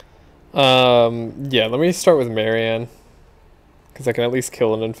 right? Yeah, let me start with Marianne. Because I can at least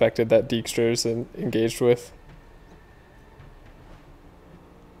kill an infected that Dijkstra's engaged with.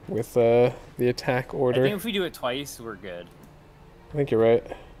 With the attack order. I think if we do it twice, we're good. I think you're right.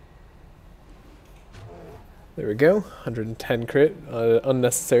 There we go. 110 crit.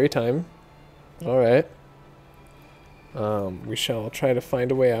 Unnecessary time. Alright. We shall try to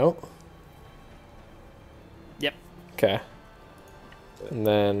find a way out. Yep. Okay. And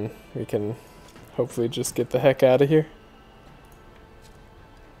then we can hopefully just get the heck out of here.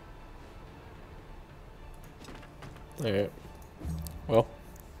 Alright. Well.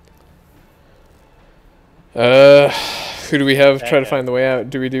 Who do we have try to find the way out?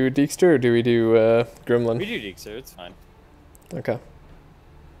 Do we do Dijkstra or do we do Gremlin? We do Dijkstra, it's fine. Okay.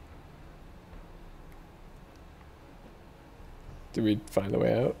 Do we find the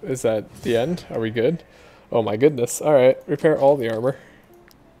way out? Is that the end? Are we good? Oh my goodness. Alright, repair all the armor.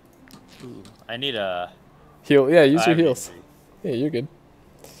 Ooh, I need a... Heal, yeah, use your heals. Yeah, you're good.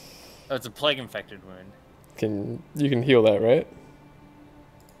 Oh, it's a plague-infected wound. You can heal that, right?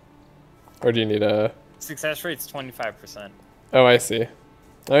 Or do you need a... Success rate's 25%. Oh, I see.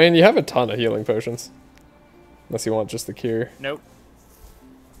 I mean, you have a ton of healing potions. Unless you want just the cure. Nope.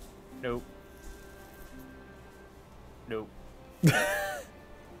 Nope. Nope.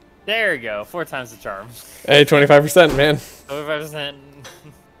 There we go. 4 times the charm. Hey, 25%, man. 25%.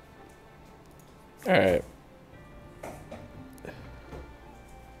 Alright.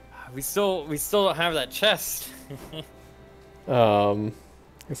 We still don't have that chest.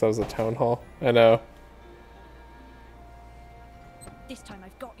 Guess that was a town hall. I know. This time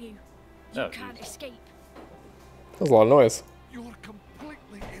I've got you. You can't escape. That was a lot of noise. You're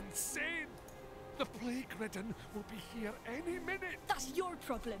completely insane. The plague-ridden will be here any minute. That's your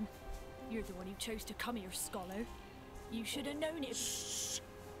problem. You're the one who chose to come here, scholar. You should have known it. Shh.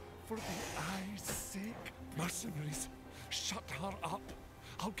 For the eye's sake, mercenaries, shut her up.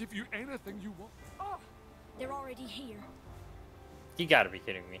 I'll give you anything you want. Oh, they're already here. You gotta be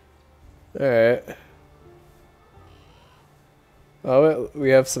kidding me. Alright. Oh,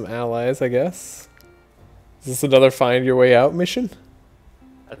 we have some allies, I guess. Is this another find your way out mission?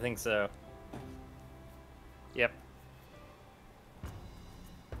 I think so. Yep.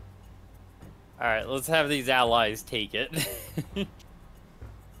 Alright, let's have these allies take it.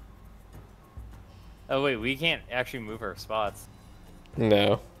 Oh wait, we can't actually move our spots.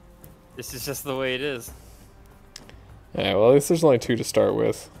 No. This is just the way it is. Yeah, well, at least there's only 2 to start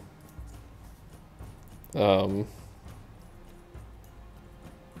with.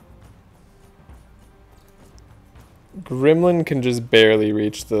 Gremlin can just barely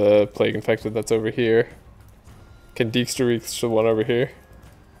reach the plague infected that's over here. Can Dijkstra reach the one over here?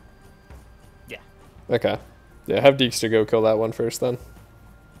 Yeah. Okay. Yeah, have Dijkstra go kill that one first then.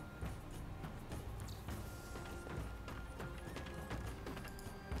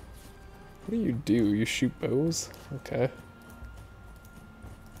 What do? You shoot bows? Okay.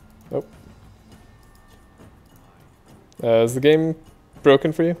 Oh. Is the game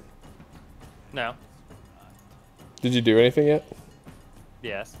broken for you? No. Did you do anything yet?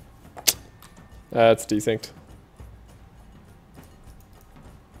 Yes. It's desynced.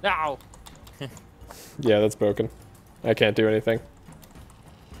 Ow! Yeah, that's broken. I can't do anything.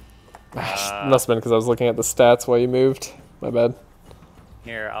 Must have been because I was looking at the stats while you moved. My bad.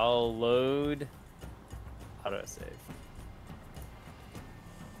 Here, I'll load autosave.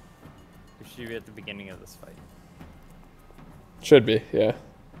 It should be at the beginning of this fight. Should be, yeah.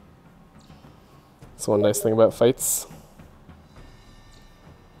 That's one nice thing about fights.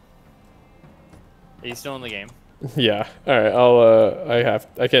 Are you still in the game? Yeah. Alright,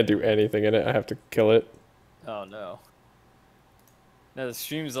 I can't do anything in it. I have to kill it. Oh no. Now the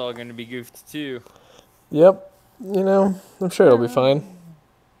stream's all gonna be goofed too. Yep. You know, I'm sure it'll be fine.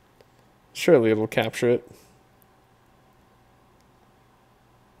 Surely it'll capture it.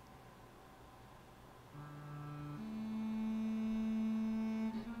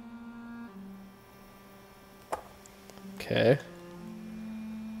 Okay.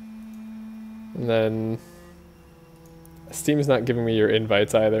 And then Steam's not giving me your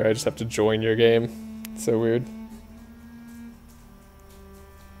invites either. I just have to join your game. It's so weird.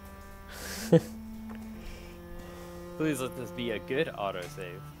 Please let this be a good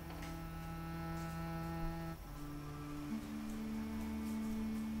autosave.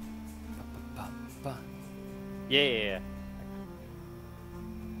 Yeah.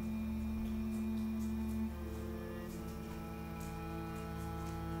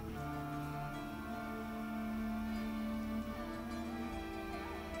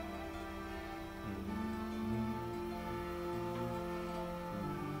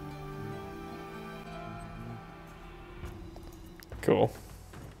 Cool.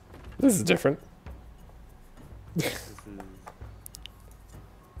 This is different. This is...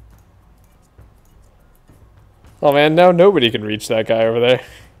 Oh man, now nobody can reach that guy over there.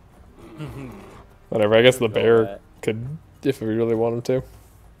 Whatever, I guess the bear could, if we really want him to.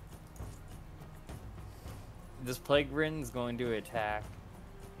 This plague rin's going to attack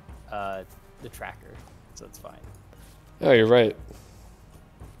the tracker, so it's fine. Oh, you're right.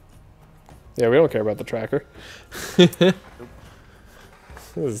 Yeah, we don't care about the tracker.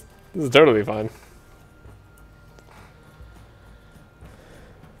 This is totally fine.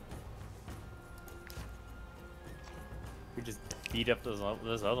 We just beat up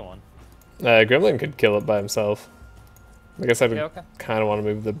this other one. Gremlin could kill it by himself. I guess I'd Yeah, okay. kind of want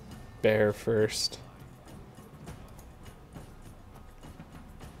to move the bear first.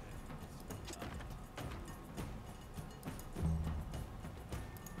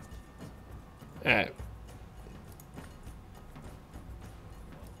 Alright.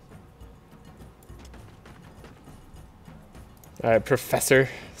 Alright, Professor.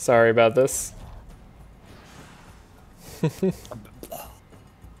 Sorry about this.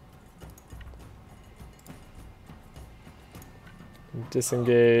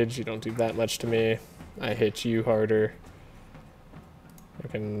 Disengage. You don't do that much to me. I hit you harder. I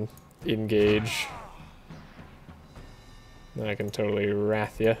can engage. Then I can totally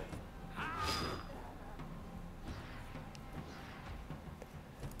wrath you.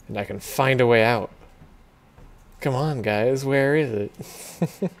 And I can find a way out. Come on, guys. Where is it?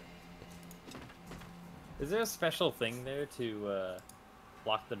 Is there a special thing there to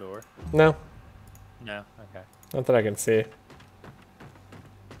block the door? No. No? Okay. Not that I can see.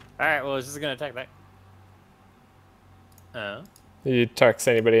 Alright, well, it's just gonna attack that. Oh. You target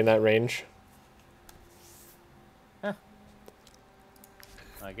anybody in that range? Huh.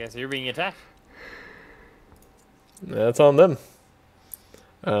 I guess you're being attacked. That's on them.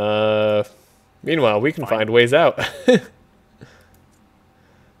 Meanwhile, we can find ways out.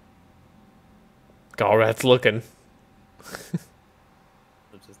 Galrat's looking.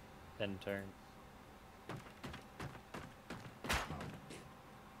 Let's just end turn.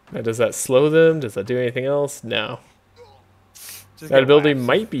 Now, does that slow them? Does that do anything else? No. Just That get ability waxed.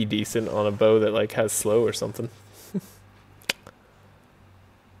 might be decent on a bow that like has slow or something.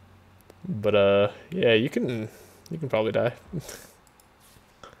 But yeah, you can probably die.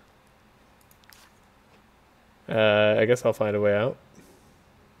 I guess I'll find a way out.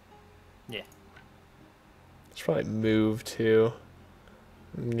 Yeah. Should probably move to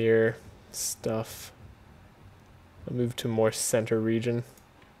near stuff. I'll move to more center region.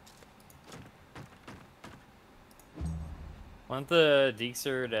 Want the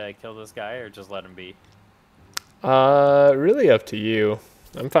Deexer to kill this guy or just let him be? Really up to you.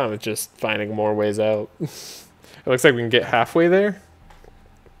 I'm fine with just finding more ways out. It looks like we can get halfway there.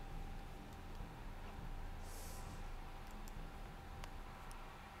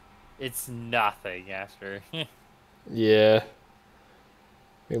 It's nothing after. Yeah.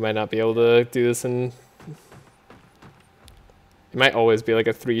 We might not be able to do this in... It might always be like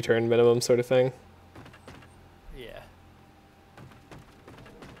a 3-turn minimum sort of thing. Yeah.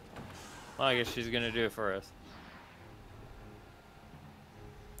 Well, I guess she's gonna do it for us.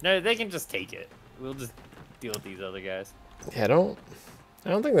 No, they can just take it. We'll just deal with these other guys. Yeah, I don't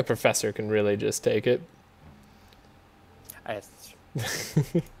think the professor can really just take it.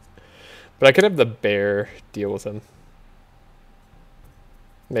 But I could have the bear deal with him.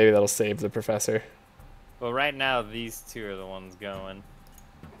 Maybe that'll save the professor. Well, right now, these two are the ones going.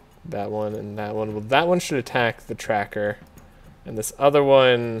 That one and that one. Well, that one should attack the tracker. And this other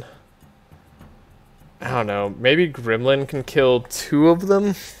one... I don't know. Maybe Gremlin can kill 2 of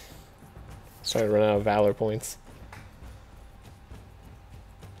them? Starting to run out of Valor points.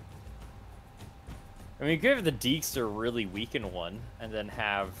 I mean, you could have the Deexter really weaken one, and then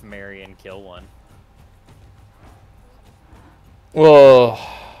have Marion kill one. Well...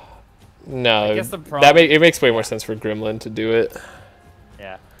 No, I guess the problem- it makes way more sense for Gremlin to do it.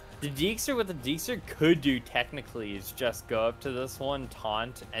 Yeah. The Deexter with the Deexter could do technically is just go up to this one,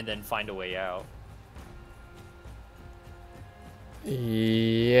 taunt, and then find a way out.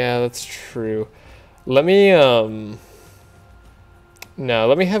 Yeah, that's true. Let me, No,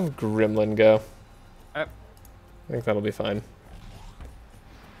 let me have Gremlin go. I think that'll be fine.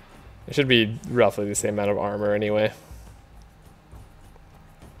 It should be roughly the same amount of armor anyway.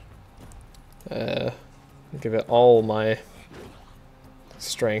 Give it all my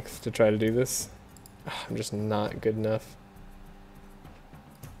strength to try to do this. I'm just not good enough.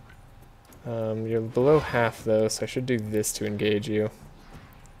 You're below half though, so I should do this to engage you.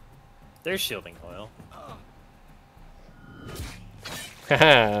 There's shielding oil.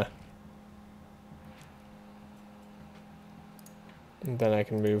 Haha. And then I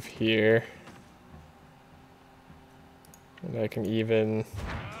can move here. And I can even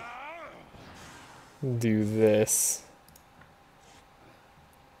do this.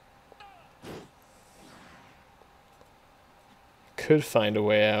 Could find a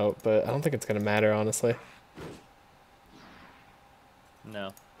way out, but I don't think it's gonna matter, honestly.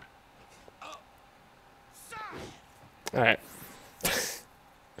 No. Alright.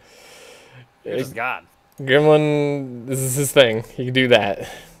 You're just God. Gremlin, this is his thing. He can do that.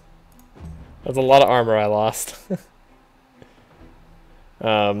 That's a lot of armor I lost.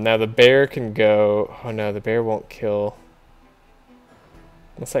 Now the bear can go... Oh no, the bear won't kill.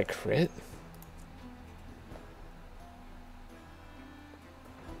 What's that, crit?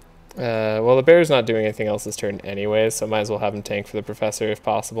 Well, the bear's not doing anything else this turn anyway, so I might as well have him tank for the professor if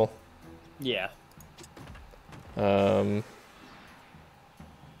possible. Yeah.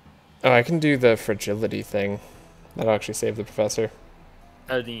 Oh, I can do the fragility thing. That'll actually save the professor.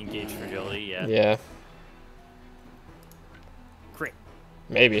 Oh, the engage fragility, yeah. Yeah. Crit.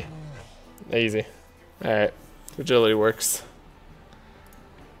 Maybe. Easy. Alright. Fragility works.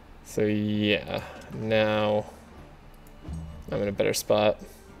 So yeah. Now I'm in a better spot.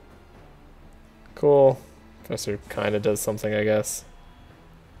 Cool. Professor kinda does something, I guess.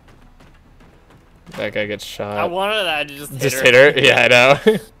 That guy gets shot. I wanted that to just Just hit her? Yeah, I know.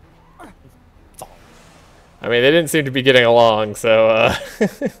 I mean, they didn't seem to be getting along, so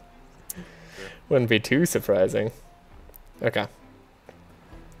wouldn't be too surprising. Okay.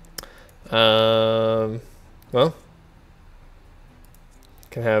 Well,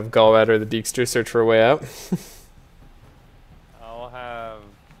 can have Galrat or the Deekster search for a way out. I'll have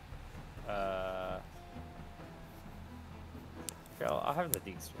I'll have the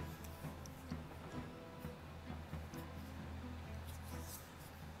Deekster.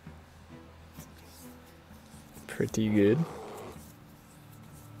 Pretty good.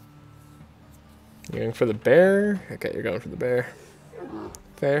 You're going for the bear? Okay, you're going for the bear.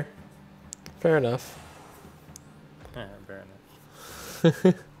 Fair. Fair enough. Fair enough.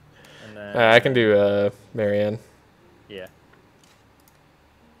 And then, I can do Marianne. Yeah.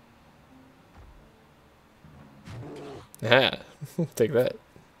 Ah, take that.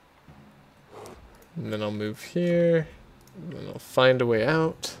 And then I'll move here. And then I'll find a way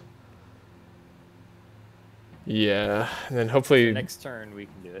out. Yeah, and then hopefully Next turn we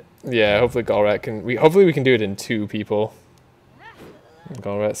can do it. yeah, hopefully Galrat can hopefully we can do it in 2 people.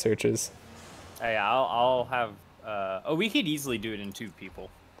 Galrat searches. Hey, I'll have oh, we could easily do it in 2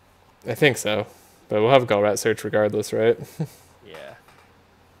 people. I think so. But we'll have Galrat search regardless, right? Yeah.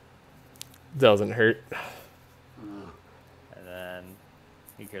 Doesn't hurt. And then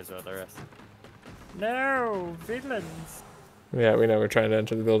who cares about the rest? No, villains. Yeah, we know we're trying to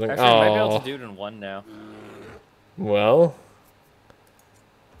enter the building. Actually, I might be able Oh, to do it in 1 now. well.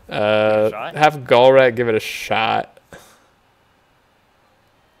 shot? Have Galrat give it a shot.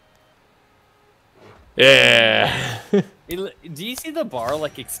 Yeah. Do you see the bar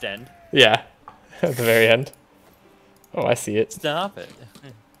like extend? Yeah. At the very end. Oh, I see it. Stop it.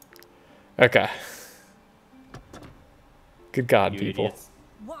 Okay. Good God, You people. idiots.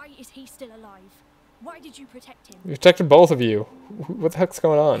 Why is he still alive? Why did you protect him? We protected both of you. What the heck's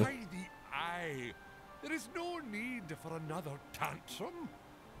going on? By the eye, there is no need for another tantrum.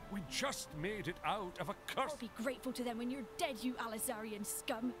 We just made it out of a curse. I'll be grateful to them when you're dead, you Alizarian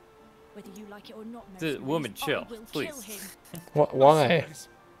scum. Whether you like it or not, The mercenaries, woman, I chill, will kill please. him. Why? Mercenaries,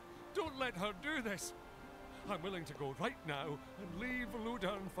 don't let her do this. I'm willing to go right now and leave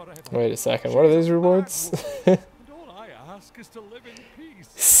Ludan forever. Wait a second. What are these rewards? And all I ask is to live in peace.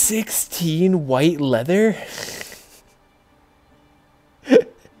 16 white leather?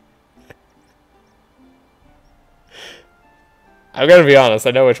 I'm gonna be honest,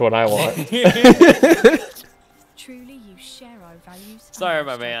 I know which one I want. Truly, you share our values. and Sorry, our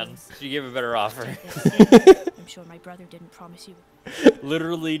my man. struggles. You gave a better offer. I'm sure my brother didn't promise you.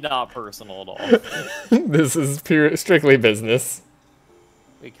 Literally not personal at all. This is pure, strictly business.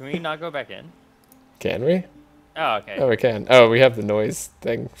 Wait, can we not go back in? Can we? Oh, okay. Oh, we can. Oh, we have the noise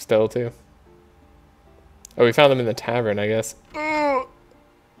thing still, too. Oh, we found them in the tavern, I guess.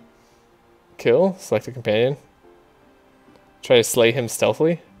 Kill? Select a companion. Try to slay him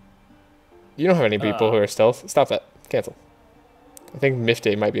stealthily? You don't have any people who are stealth. Stop that. Cancel. I think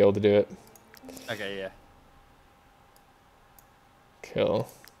Mifte might be able to do it. Okay, yeah. Kill.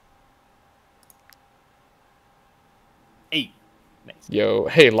 8. Nice. Yo,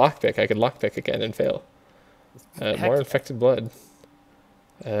 hey, lockpick. I could lockpick again and fail. Heck More yeah. infected blood.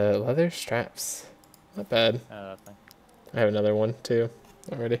 Leather straps. Not bad. Thing. I have another one too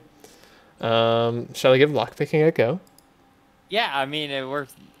already. Shall I give lockpicking a go? Yeah, I mean, it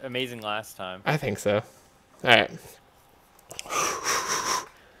worked amazing last time. I think so. Alright.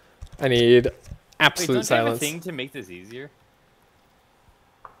 I need Wait, absolute don't you have a silence. thing to make this easier?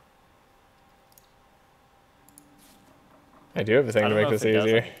 I do have a thing I to don't make know if this it does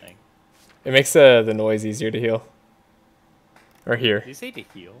easier. anything. It makes the noise easier to heal. Or hear. Did you say to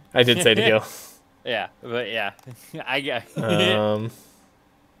heal? I did say to heal. Yeah, but yeah. I get Alright,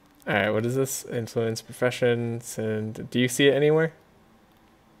 what is this? Influence professions, and do you see it anywhere?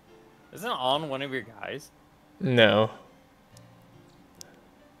 Isn't it on one of your guys? No.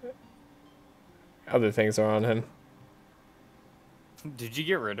 Other things are on him, Did you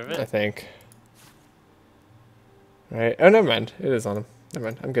get rid of I it? think. Right. Oh, never mind. It is on him. Never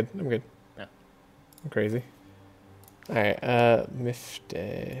mind. I'm good. I'm good. Yeah. I'm crazy. Alright,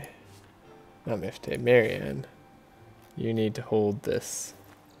 Mifte. Not Mifte. Marianne. You need to hold this.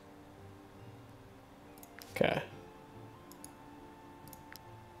 Okay.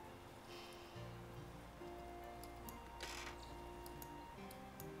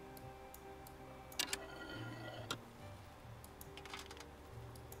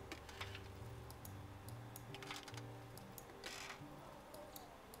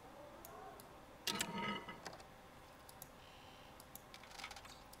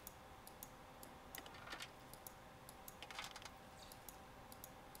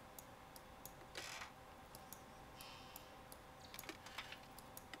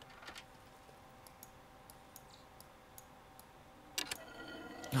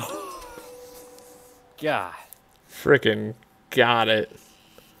 God. Frickin' got it.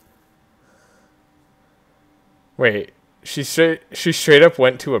 Wait, she straight up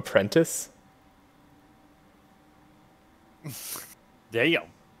went to apprentice? Damn.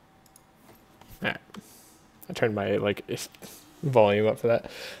 Alright. I turned my volume up for that.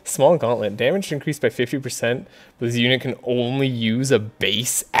 Small gauntlet. Damage increased by 50%, but this unit can only use a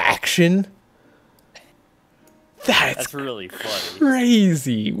base action? That's really funny.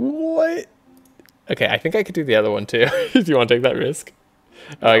 crazy. What? Okay, I think I could do the other one too. If you want to take that risk.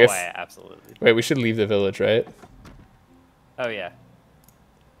 Oh, I Oh, guess. yeah, absolutely. Wait, we should leave the village, right? Oh, yeah.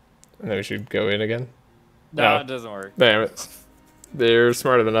 And then we should go in again. No, No. it doesn't work. Damn it. They're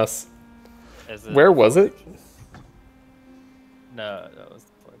smarter than us. Is it Where was it? No, that was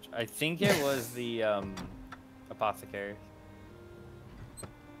the forge. I think it was the apothecary.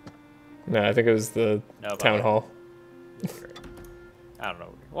 No, I think it was the No, town but- hall. I don't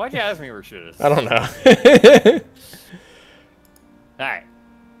know. Why'd you ask me where shit is? I don't know. Alright.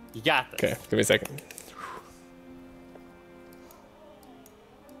 You got this. Okay, give me a second.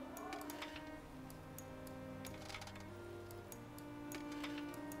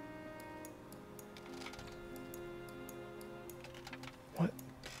 What?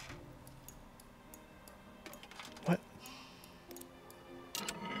 What?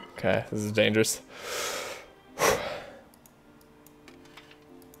 Okay, this is dangerous.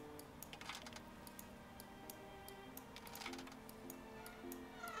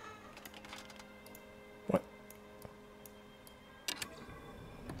 What?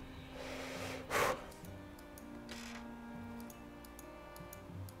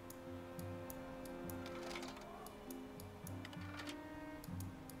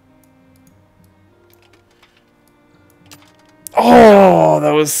 Oh,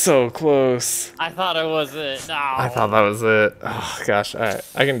 that was so close. I thought it was it. No. I thought that was it. Oh, gosh. All right.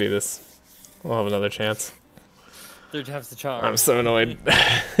 I can do this. We'll have another chance. Third time's the charm. I'm so annoyed.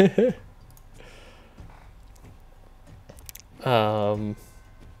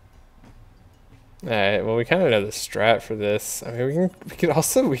 Alright, well, we kind of know the strat for this. I mean,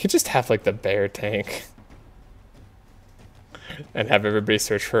 we could just have, like, the bear tank. And have everybody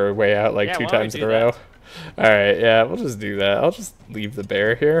search for a way out, like, Yeah, two why don't we times in do a row. that? Alright, yeah, we'll just do that. I'll just leave the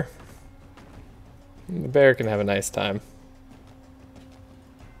bear here. The bear can have a nice time.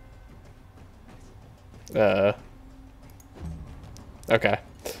 Okay.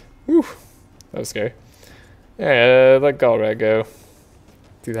 Whew. That was scary. Yeah, let Galrat go.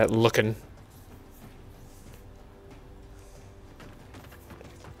 Do that looking.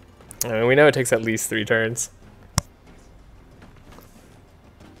 I mean, we know it takes at least 3 turns.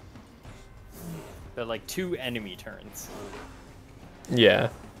 But like 2 enemy turns. Yeah.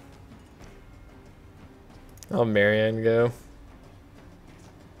 I'll Marianne go.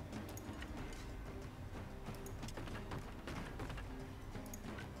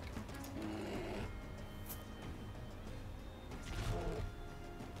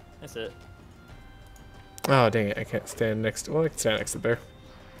 That's it. Oh, dang it. I can't stand next to... Well, I can stand next to the bear.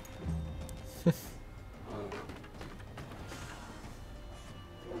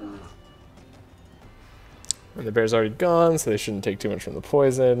 And the bear's already gone, so they shouldn't take too much from the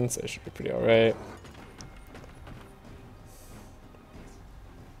poison, so it should be pretty alright.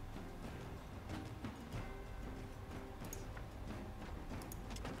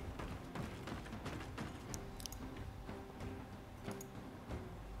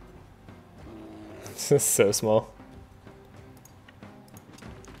 This is so small.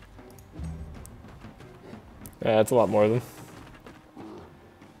 Yeah, that's a lot more than.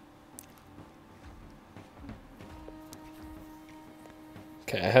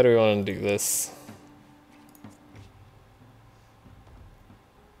 Okay, how do we want to do this?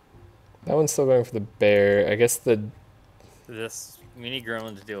 That one's still going for the bear. I guess the... We need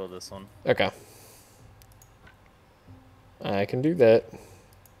Gremlin to deal with this one. Okay. I can do that.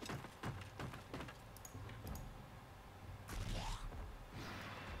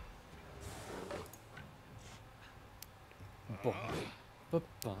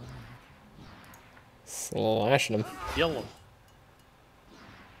 Slashing him. Yellow.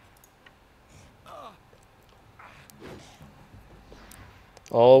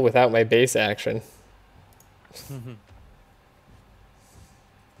 All without my base action.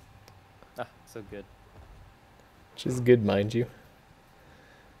 Ah, so good. Which is good, mind you.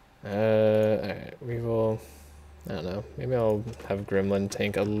 Alright, we will... I don't know. Maybe I'll have Gremlin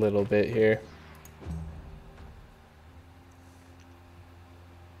tank a little bit here.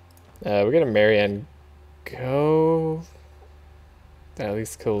 We're gonna Marianne go. That at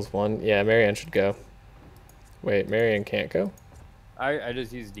least kills one. Yeah, Marianne should go. Wait, Marianne can't go? I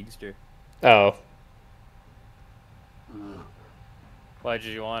just used Deegster. Oh. Why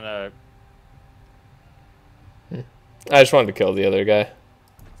did you want to... I just wanted to kill the other guy.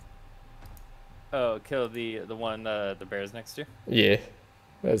 Oh, kill the one the bear's next to? Yeah.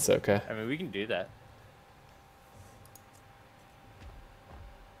 That's okay. I mean, we can do that.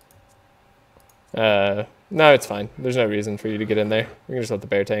 No, it's fine. There's no reason for you to get in there. We can just let the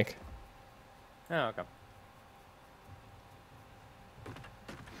bear tank. Oh, okay.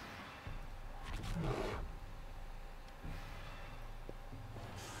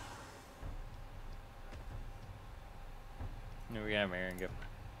 No, we got Marion go.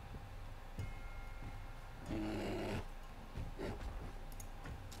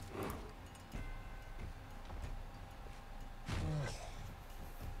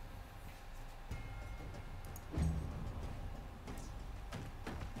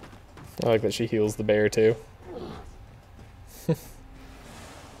 I like that she heals the bear too.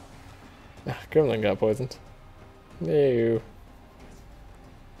 Gremlin got poisoned. No.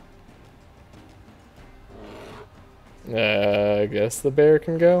 I guess the bear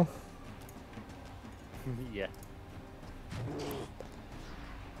can go. Yeah.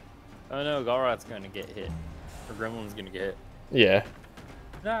 Oh no, Galrot's gonna get hit. Or Gremlin's gonna get hit. Yeah.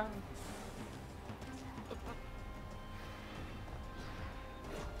 No.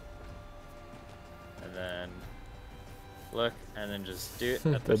 And then look, and then just do it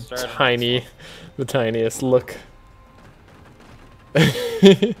at the start. The tiniest look.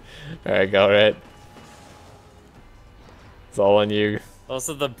 Alright, Galrat. It's all on you.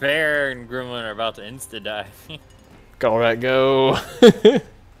 Also, the bear and Gremlin are about to insta-die. Galrat, go.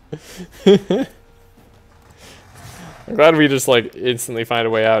 I'm glad we just like instantly find a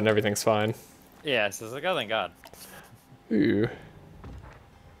way out and everything's fine. Yeah, so it's like, oh thank God. Ooh.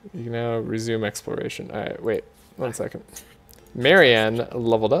 You can now resume exploration. Alright, wait. 1 second. Marianne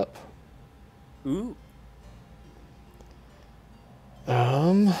leveled up. Ooh.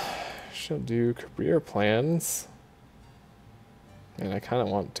 She'll do career plans. And I kind of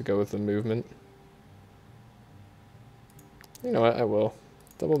want to go with the movement. You know what? I will.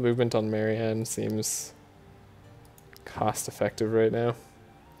 Double movement on Marianne seems cost effective right now.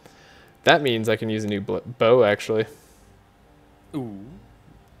 That means I can use a new bow, actually. Ooh.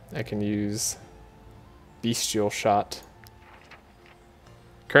 I can use Bestial Shot.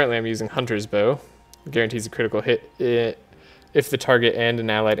 Currently I'm using Hunter's Bow. It guarantees a critical hit if the target and an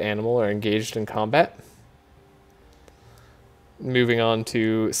allied animal are engaged in combat. Moving on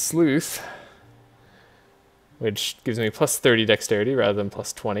to Sleuth, which gives me plus 30 dexterity rather than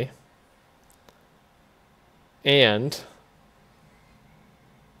plus 20. And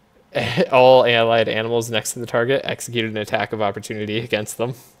all allied animals next to the target executed an attack of opportunity against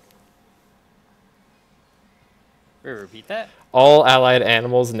them. Wait, repeat that? All allied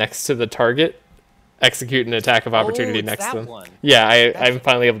animals next to the target execute an attack of opportunity it's next to that them. one. Yeah, I'm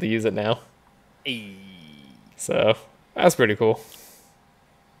finally able to use it now. Ayy. So that's pretty cool.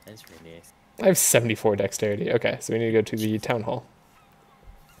 That's really nice. I have 74 dexterity. Okay, so we need to go to the town hall.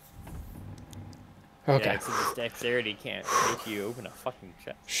 Okay. Yeah, except this dexterity can't make you open a fucking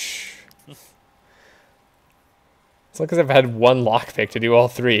chest. Shh. It's not because I've had one lockpick to do all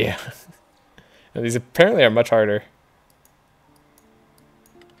three. And these apparently are much harder.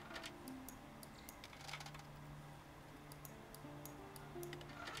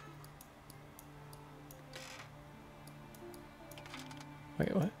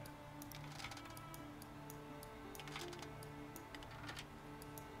 Wait, what?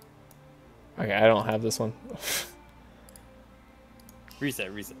 Okay, I don't have this one.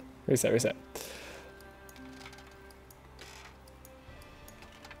 Reset. Reset.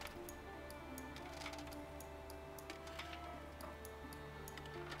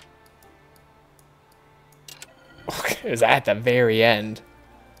 Okay, is that at the very end?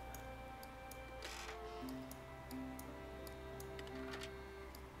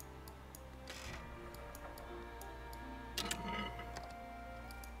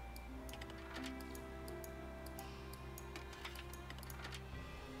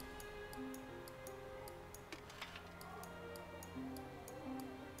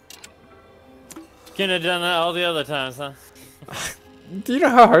 Couldn't have done that all the other times, huh? Do you know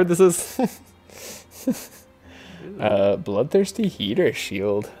how hard this is? Bloodthirsty heater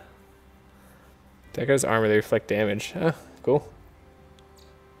shield. Deckard's armor, they reflect damage. Huh, cool.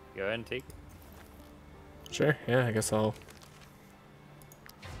 Go ahead and take it. Sure, yeah, I guess I'll...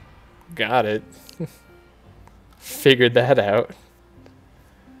 Got it. Figured that out.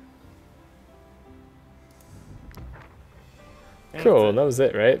 Cool, that was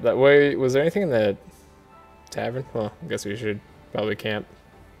it, right? That way, was there anything in the tavern? Well, I guess we should probably camp.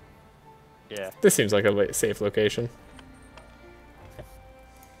 Yeah. This seems like a safe location.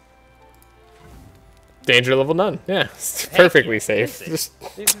 Danger level none. Yeah, it's perfectly safe. Just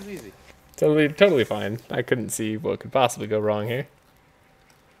This is easy. totally fine. I couldn't see what could possibly go wrong here.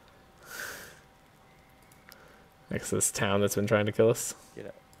 Next to this town that's been trying to kill us. Get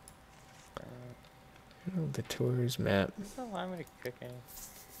up. The tours map. Does that allow me to cook any?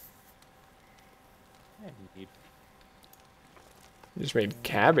 I need. You just made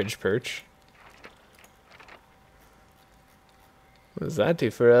cabbage perch. What does that do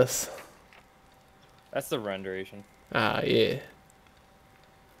for us? That's the run duration. Ah, yeah.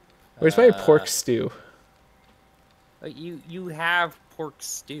 Where's my pork stew? You have pork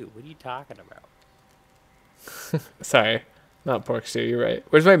stew. What are you talking about? Sorry, not pork stew, you're right.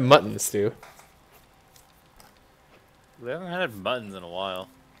 Where's my mutton stew? We haven't had muttons in a while.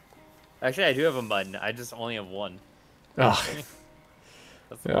 Actually, I do have a mutton. I just only have one. Oh.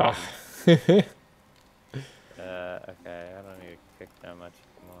 That's the Oh. problem. Okay, I don't need to cook that much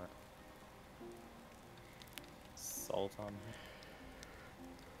more. Salt on here.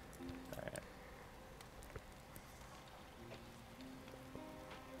 Alright.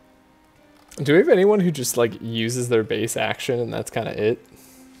 Do we have anyone who just like uses their base action and that's kind of it?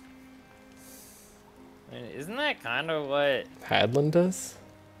 I mean, isn't that kind of what Hadlin does?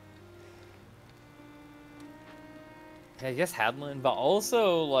 I guess Hadlin, but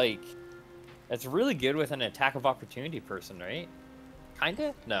also like that's really good with an attack of opportunity person, right?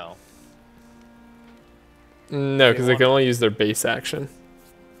 Kinda? No. No, because they can only use their base action.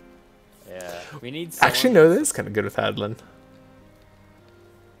 Yeah. We need Actually, no, that is kind of good with Hadlin.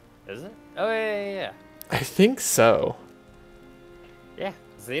 Is it? Oh yeah. I think so. Yeah,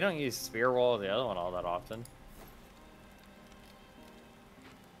 'cause they don't use Spear Wall or the other one all that often.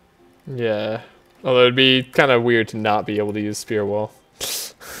 Yeah. Although it'd be kind of weird to not be able to use Spear Wall.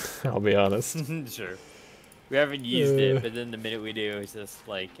 I'll be honest. Sure. We haven't used it, but then the minute we do, it's just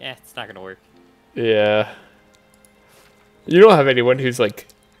like, it's not gonna work. Yeah. You don't have anyone who's like...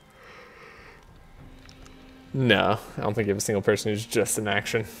 No, I don't think you have a single person who's just in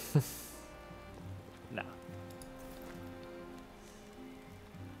action. No.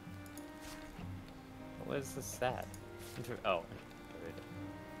 What is this stat? Oh.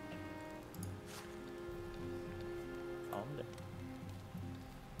 Found it.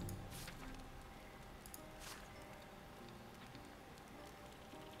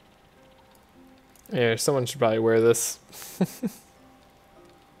 Yeah, someone should probably wear this.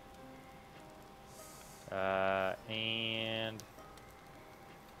 And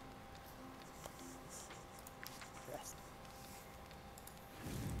rest.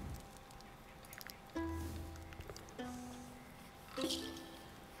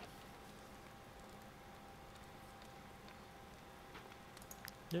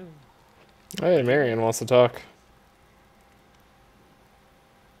 Yeah. Hey, Marion wants to talk.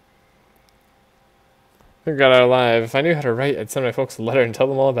 We got our live. If I knew how to write, I'd send my folks a letter and tell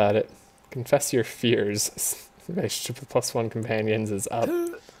them all about it. Confess your fears. Relationship with +1 companions is up.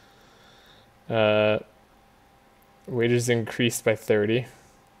 Wages increased by 30.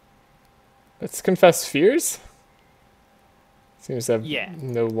 Let's confess fears? Seems to have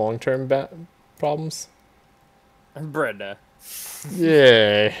no long-term problems. Brenda.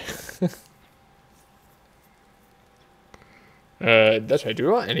 Yay. That's right. Do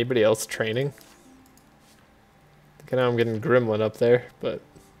we want anybody else training? I know I'm getting Gremlin up there, but...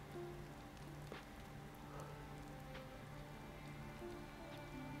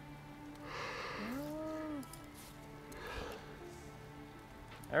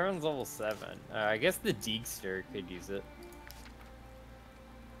 Everyone's level 7. I guess the Deegster could use it.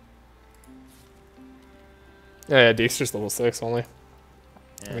 Yeah, Deekster's level 6 only.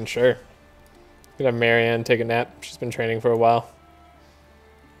 Yeah. I mean, sure. Could have Marianne take a nap. She's been training for a while.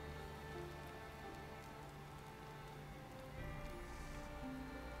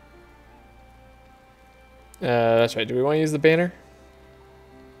 That's right. Do we want to use the banner?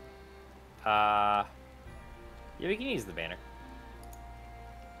 Yeah, we can use the banner.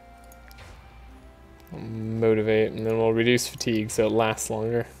 Motivate, and then we'll reduce fatigue so it lasts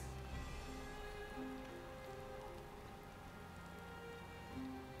longer.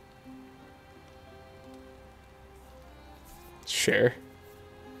 Sure.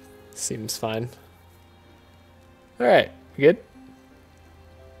 Seems fine. Alright, good?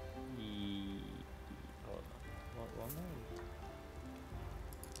 Hold on. One more.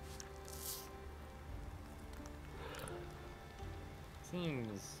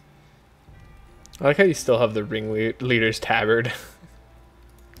 Seems... I like how you still have the ringleader's tabard.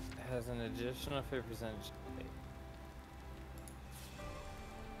 has an additional 50%.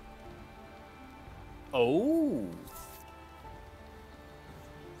 Oh!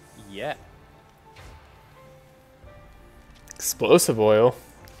 Yeah. Explosive oil.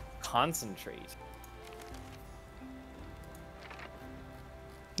 Concentrate.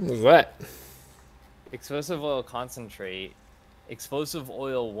 What was that? Explosive oil concentrate. Explosive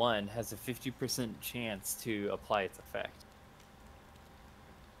oil 1 has a 50% chance to apply its effect.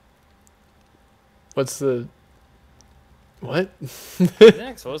 What's the... What? Isn't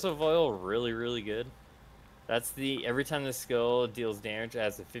explosive oil really, really good? That's the... Every time the skill deals damage, it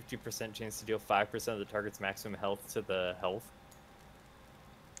has a 50% chance to deal 5% of the target's maximum health to the health.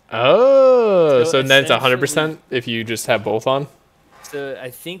 Oh, so then it's essentially- 100% if you just have both on? So I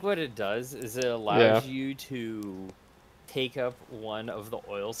think what it does is it allows you to take up one of the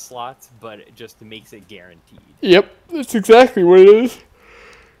oil slots, but it just makes it guaranteed. Yep, that's exactly what it is.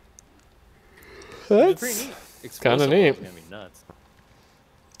 It's pretty neat. Kinda Explosive neat. oil's gonna be nuts.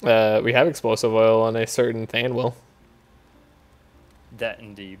 We have explosive oil on a certain Thanwil. That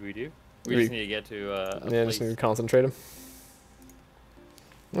indeed we do. We just need to get to a Yeah, place. just need to concentrate them.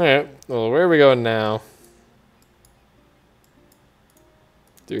 Alright, well, where are we going now?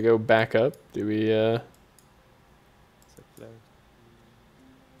 Do we go back up? Do we, I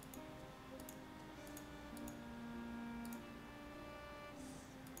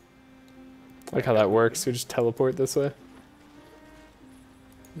like how that works. We just teleport this way.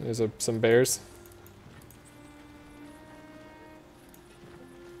 There's some bears.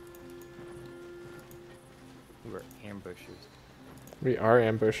 We're ambushers. We are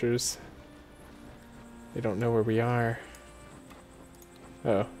ambushers. They don't know where we are.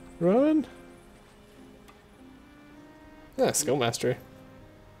 Oh. Run! Yeah, skill mastery.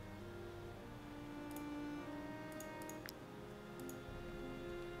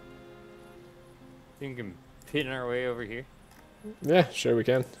 Think we can pin our way over here. Yeah, sure we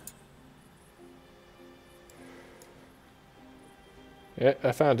can. Yeah,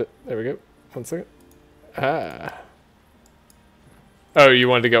 I found it. There we go. 1 second. Ah. Oh, you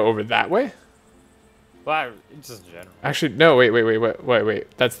wanted to go over that way? Well, just in general. Actually, no,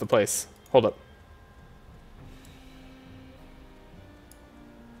 wait. That's the place. Hold up.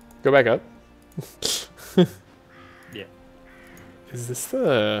 Go back up. Yeah. Is this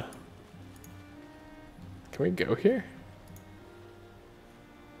the... Can we go here?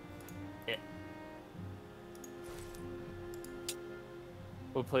 Yeah.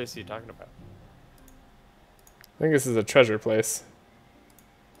 What place are you talking about? I think this is a treasure place.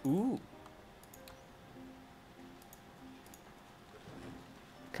 Ooh.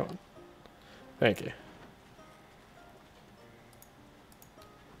 Come on. Thank you.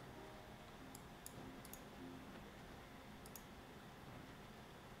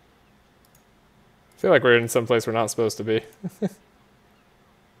 I feel like we're in some place we're not supposed to be.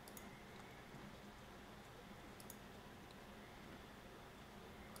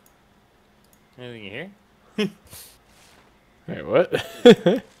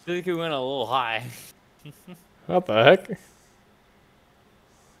 I think we went a little high. What the heck?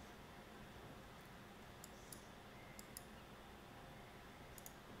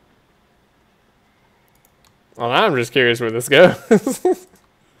 Well, now I'm just curious where this goes.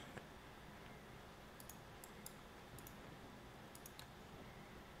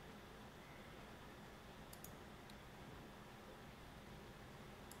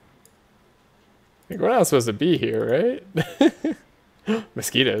 Like, we're not supposed to be here, right?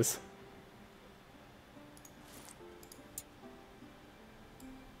 Mosquitoes.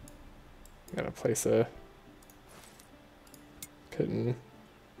 Gotta place a kitten.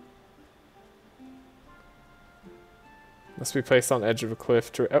 Must be placed on the edge of a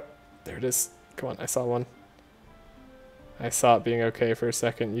cliff to... Oh, there it is. Come on, I saw one. I saw it being okay for a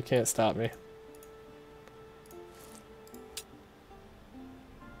second. You can't stop me.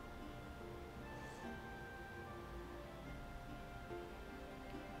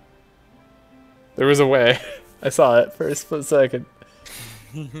 There was a way. I saw it for a split second.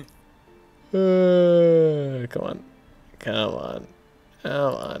 Come on. Come on.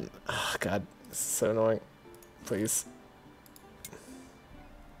 Come on. Oh, God. This is so annoying. Please.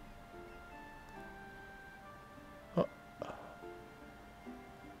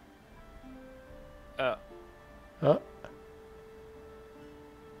 Oh. Oh.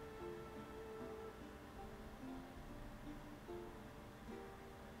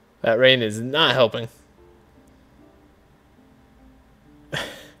 That rain is not helping.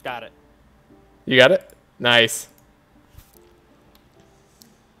 Got it. You got it? Nice.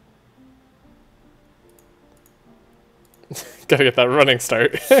 Gotta get that running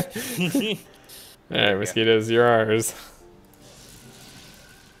start. Alright, mosquitoes, you're ours.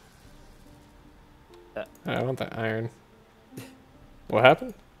 I want that iron. What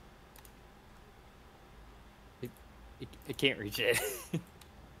happened? I can't reach it.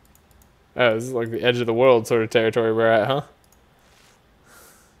 Oh, this is like the edge of the world sort of territory we're at, huh?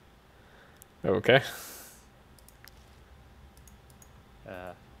 Okay.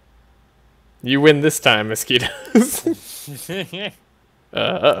 You win this time, mosquitoes.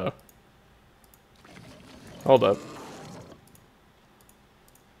 Uh-oh. Hold up.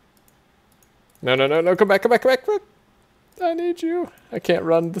 No, no, no, no, come back, come back, come back, come back. I need you. I can't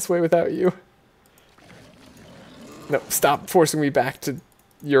run this way without you. No, stop forcing me back to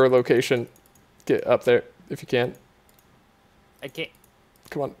your location. Get up there if you can. I can't.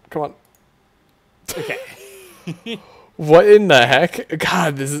 Come on, come on. Okay. What in the heck?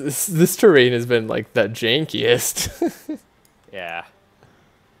 God, this terrain has been like the jankiest. Yeah.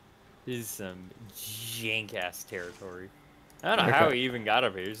 This is some jank ass territory. I don't know how we even got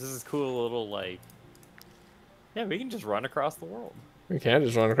up here. This is cool little like. Yeah, we can just run across the world. We can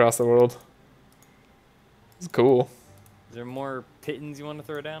just run across the world. It's cool. Is there more pittons you want to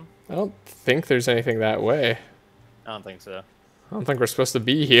throw down? I don't think there's anything that way. I don't think so. I don't think we're supposed to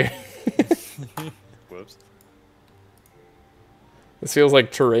be here. Whoops. This feels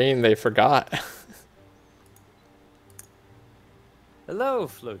like terrain they forgot. Hello,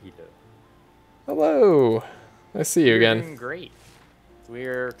 Flojito. Hello. I see you again. Doing great.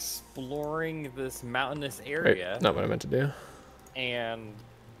 We're exploring this mountainous area. Wait, not what I meant to do. And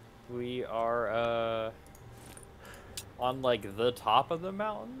we are on like the top of the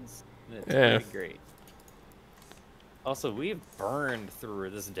mountains. And it's pretty great. Also, we've burned through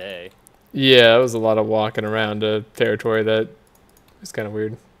this day. Yeah, it was a lot of walking around a territory that is kind of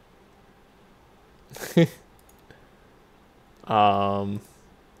weird. Alright,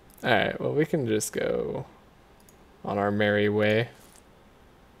 well, we can just go on our merry way.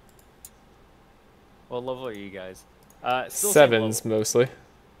 What level are you guys? Still Sevens mostly.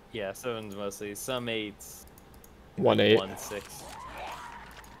 Yeah, sevens mostly. Some eights. 1-8. 1-6.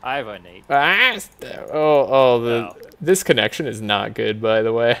 I have an 8. Ah! Oh, this connection is not good, by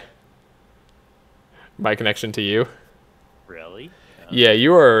the way. My connection to you. Really? Yeah,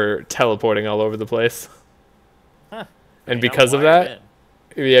 you are teleporting all over the place. Huh. And because of that,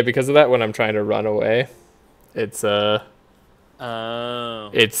 because of that, when I'm trying to run away, it's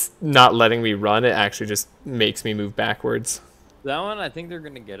it's not letting me run. It actually just makes me move backwards. That one, I think they're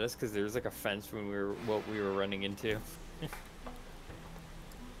gonna get us because there's like a fence when we were running into.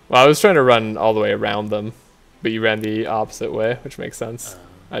 Well, I was trying to run all the way around them, but you ran the opposite way, which makes sense.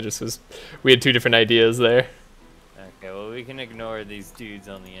 We had two different ideas there. Okay, well, we can ignore these dudes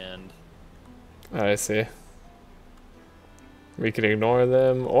on the end. I see. We can ignore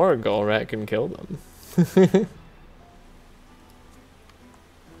them, or a gull rat can kill them.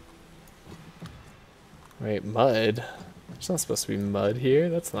 Wait, mud? There's not supposed to be mud here.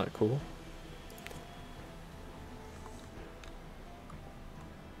 That's not cool.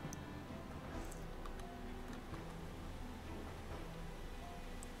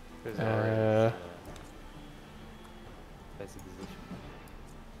 There's spicy position.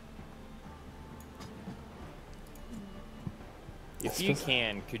 If you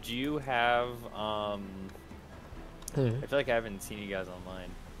can, could you have I feel like I haven't seen you guys online.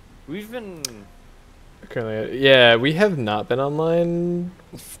 We've been Currently, yeah, we have not been online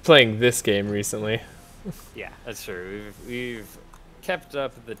playing this game recently. yeah, that's true. We've kept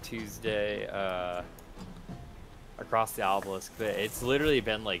up the Tuesday across the obelisk, but it's literally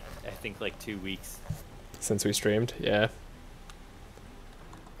been like I think like 2 weeks Since we streamed, yeah.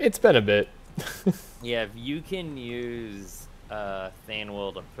 It's been a bit. Yeah, if you can use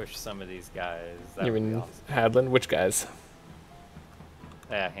Thanwil to push some of these guys, that You would be mean awesome. Hadlin? Which guys?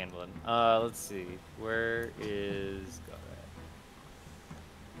 Yeah, handling. Let's see. Where is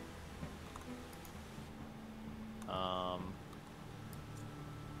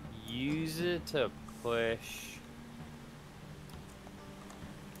use it to push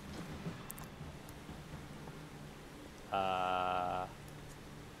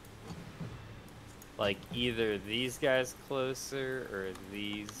like either these guys closer or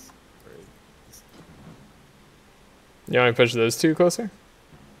these or these. You want me to push those two closer?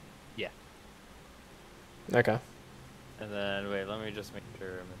 Yeah. Okay. And then wait, let me just make sure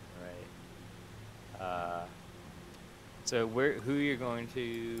I'm right. So who you're going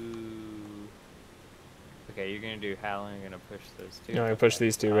to? Okay, you're gonna do Howling. You're gonna push those two. You want me to push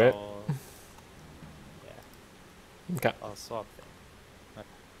these two, right? Yeah. Okay. I'll swap them.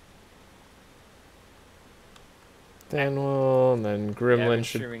 Thanwil, and then Yeah, I've Gremlin been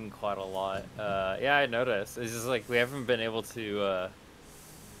should. streaming quite a lot. Yeah, I noticed. It's just like we haven't been able to.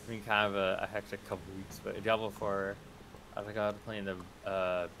 Been kind of a hectic couple weeks, but Diablo 4. I think I'm playing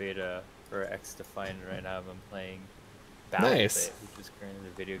the beta for X Defiant right now. I've been playing Battle Nice. Fit, which is currently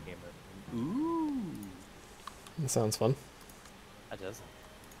the video game. Ooh, That sounds fun. that does.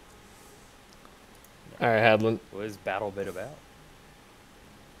 All right, Hadlin. What is Battle Bit about?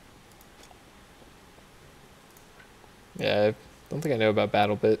 Yeah, I don't think I know about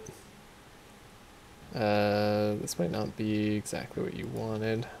BattleBit. This might not be exactly what you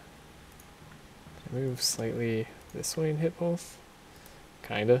wanted. Can I move slightly this way and hit both?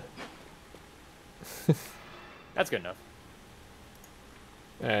 Kinda. That's good enough.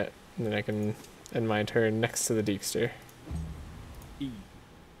 Alright, and then I can end my turn next to the Deekster.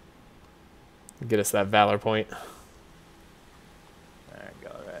 Get us that Valor point. Alright,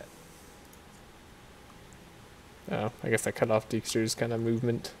 got it. Oh, I guess I cut off Deekster's kind of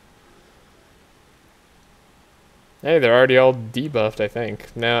movement. Hey, they're already all debuffed, I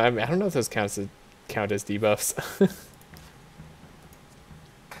think. No, I don't know if those count as debuffs.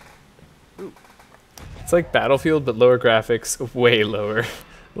 It's like Battlefield, but lower graphics, way lower.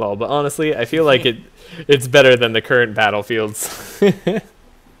 Lol, but honestly, I feel like it's better than the current Battlefields.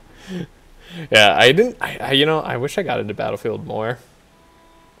 Yeah, I wish I got into Battlefield more.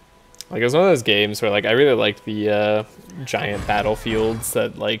 Like, it was one of those games where, like, I really liked the giant battlefields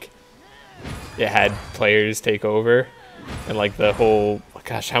that, like, it had players take over. And, like, the whole...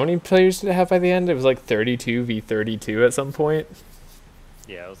 Gosh, how many players did it have by the end? It was, like, 32 v 32 at some point.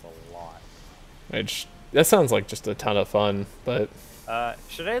 Yeah, it was a lot. Which, that sounds like just a ton of fun, but...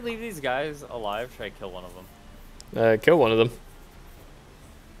 Should I leave these guys alive? Should I kill one of them? Kill one of them.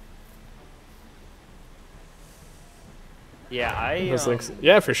 Yeah, Those links.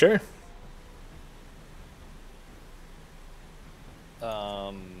 Yeah, for sure.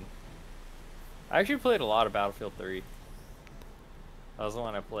 I actually played a lot of Battlefield 3. That was the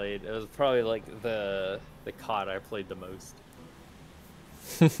one I played. It was probably like the COD I played the most.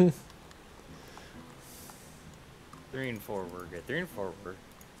 3 and 4 were good. 3 and 4 were.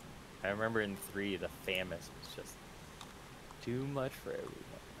 I remember in 3 the FAMAS was just too much for everyone.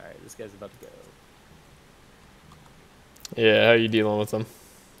 All right, this guy's about to go. Yeah, how are you dealing with them?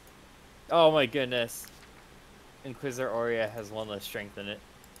 Oh my goodness. Inquisitor Aurea has 1 less strength in it.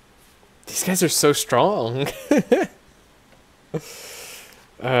 These guys are so strong.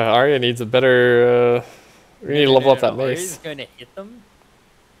 Arya needs a better... we need to level up that mace. Aurea's going to hit them.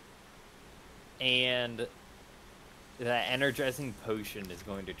 And that energizing potion is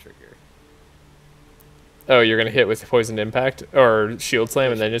going to trigger. Oh, you're going to hit with Poisoned Impact? Or Shield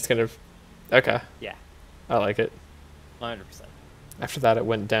Slam, and then it's going to... Okay. Yeah. I like it. 100%. After that, it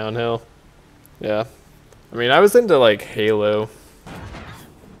went downhill. Yeah. I mean, I was into, like, Halo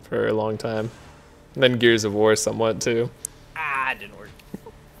for a long time. And then Gears of War somewhat, too. Ah, it didn't work.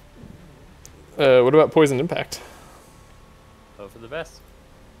 What about Poison Impact? Hope for the best.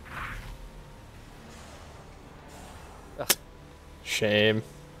 Shame.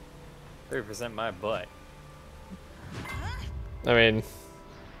 30% my butt. I mean,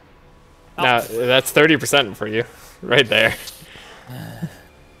 Now that's 30% for you, right there.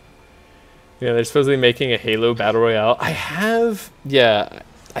 Yeah, they're supposedly making a Halo Battle Royale. Yeah,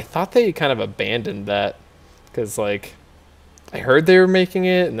 I thought they kind of abandoned that because like I heard they were making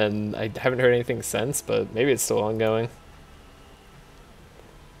it, and then I haven't heard anything since. But maybe it's still ongoing.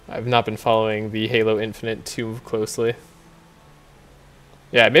 I've not been following the Halo Infinite too closely.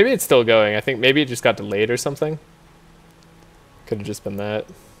 Yeah, maybe it's still going. I think maybe it just got delayed or something. Could have just been that.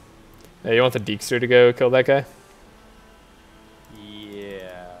 Hey, you want the Deekster to go kill that guy?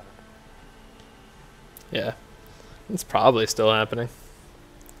 Yeah. Yeah. It's probably still happening.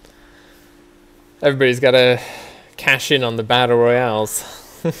 Everybody's got to cash in on the battle royales.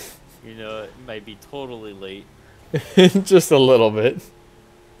 You know, it might be totally late. Just a little bit.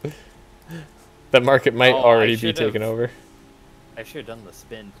 That market might Oh, already be taken over. I should have done the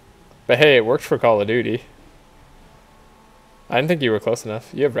spin. But hey, it worked for Call of Duty. I didn't think you were close enough.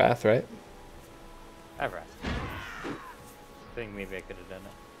 You have Wrath, right? I have Wrath. I think maybe I could have done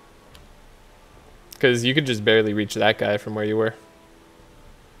it. Because you could just barely reach that guy from where you were.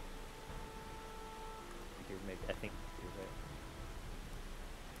 I think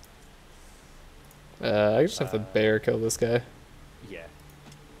you're right. I just have to bear kill this guy. Yeah.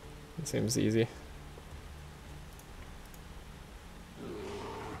 It seems easy.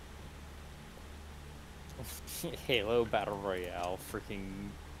 Halo Battle Royale, freaking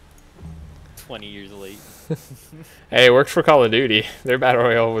 20 years late. Hey, it worked for Call of Duty. Their battle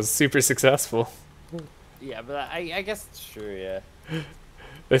royale was super successful. Yeah, but I guess it's true, yeah.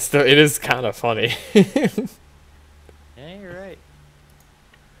 It is kind of funny. Yeah, you're right.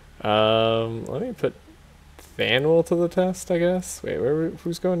 Let me put Fanwell to the test, I guess. Wait,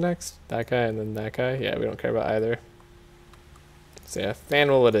 who's going next? That guy and then that guy? Yeah, we don't care about either. So yeah,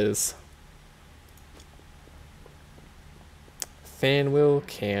 Fanwell it is. Fanwell,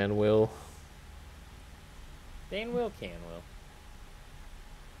 Canwell. Fanwell, Canwell.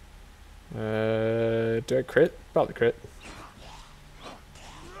 Do I crit? Probably crit.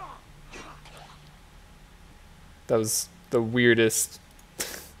 That was the weirdest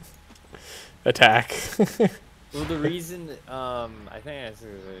attack. Well, the reason, I think I said,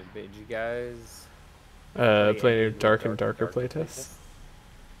 did you guys play a dark and darker playtest?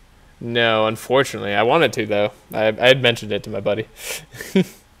 No, unfortunately. I wanted to, though. I had mentioned it to my buddy.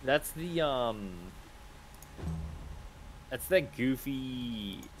 That's the, that's that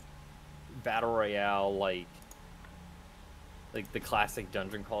goofy battle royale, like the classic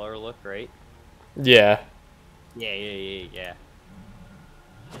dungeon crawler look, right? Yeah. Yeah.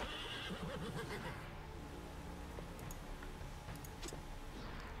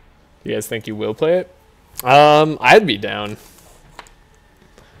 You guys think you will play it? I'd be down.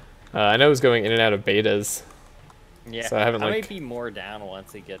 I know it's going in and out of betas. Yeah, so I haven't might be more down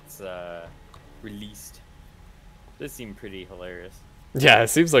once it gets released. This seemed pretty hilarious. Yeah, it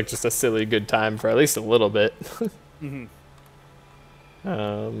seems like just a silly good time for at least a little bit. Mm-hmm.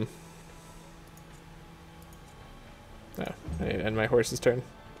 Oh, I need to end my horse's turn.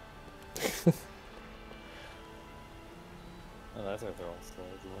 Oh, that's what they're all still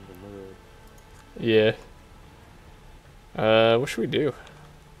in the mood. Yeah. What should we do?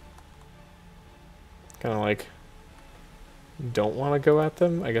 Kind of like don't want to go at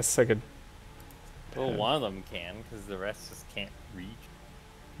them. I guess I could. Well, one of them can, because the rest just can't reach.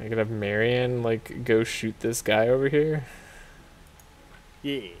 I could have Marianne like go shoot this guy over here.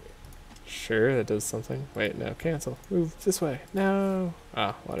 Yeah. Sure, that does something. Wait, no, cancel. Move this way. No.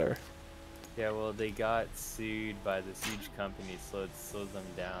 Ah, whatever. Yeah, well, they got sued by this huge company, so it slows them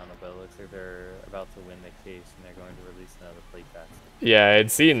down, but it looks like they're about to win the case, and they're going to release another playtest. Yeah, I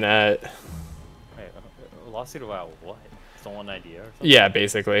had seen that. Wait, a lawsuit about what? Stolen idea or something? Yeah,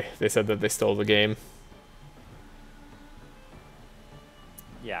 basically. They said that they stole the game.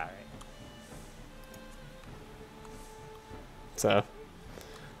 Yeah, right. So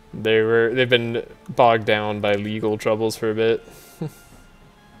they've been bogged down by legal troubles for a bit.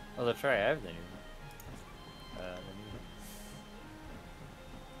 Oh, that's right, I have the new one.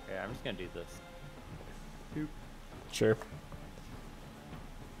 Yeah, I'm just gonna do this. Coop. Sure.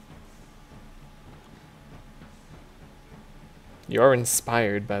 You are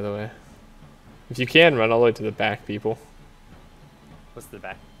inspired, by the way. If you can, run all the way to the back, people. What's the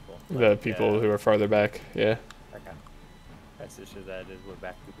back people? The people who are farther back, yeah. Okay. That's just that is what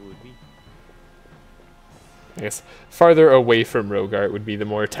back people would be. I guess farther away from Rogart would be the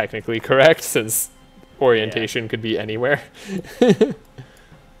more technically correct, since orientation could be anywhere.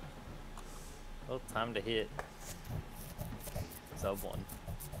 Well, time to hit sub 1.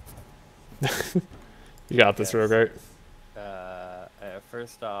 You got this, Yes. Rogart.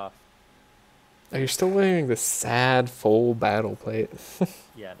 First off, Oh, you're still wearing the sad full battle plate.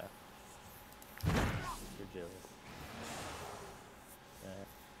 Yeah, no. You're jealous.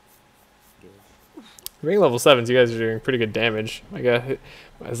 Good. Being level 7s, you guys are doing pretty good damage. I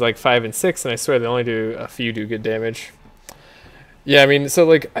was like 5 and 6, and I swear they only do a few do good damage. Yeah, I mean, so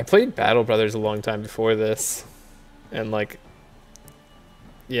like I played Battle Brothers a long time before this, and like,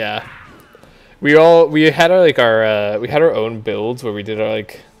 yeah, we had our own builds where we did our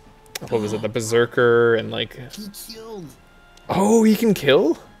like, what was it, the Berserker and like. He killed. Oh, he can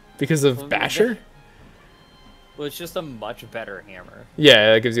kill because of Basher. Well, it's just a much better hammer.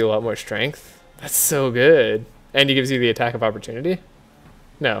 Yeah, that gives you a lot more strength. That's so good. And he gives you the attack of opportunity?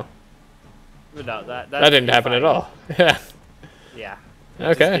 No. But no, that didn't happen at all. Yeah. Yeah. It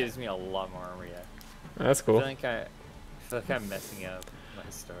Okay. just gives me a lot more armor, yeah. That's cool. I feel like I'm messing up my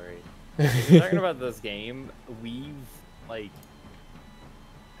story. Talking about this game, we've, like,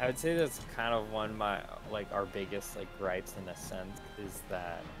 I would say that's kind of one of my, like, our biggest, like, gripes in a sense, is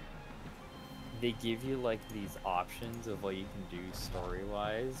that they give you, like, these options of what you can do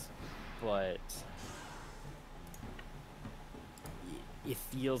story-wise, but it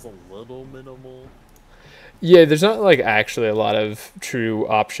feels a little minimal. Yeah, there's not like actually a lot of true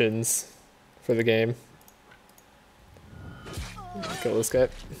options for the game. Kill this guy.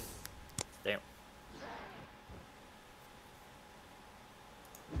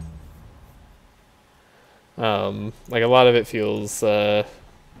 Damn. Like a lot of it feels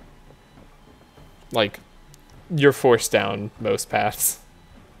like you're forced down most paths.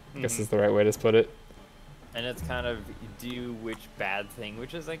 I guess is the right way to put it. And it's kind of do which bad thing,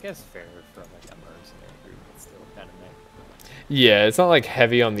 which is, I guess, fair for like a mercenary group, but still kind of meh. Yeah, it's not like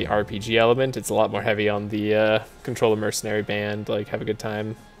heavy on the RPG element. It's a lot more heavy on the control a mercenary band, like have a good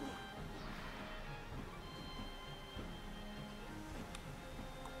time.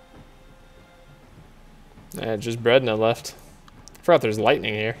 Just Bredna left. Forgot there's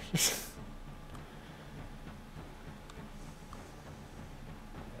lightning here. Sure.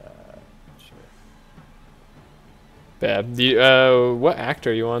 Bad. What act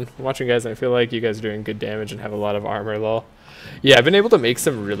are you on? I'm watching you guys, and I feel like you guys are doing good damage and have a lot of armor, lol. Yeah, I've been able to make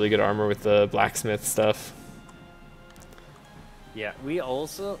some really good armor with the blacksmith stuff. Yeah, we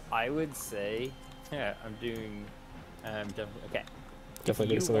also, I would say, yeah, I'm definitely, okay. Definitely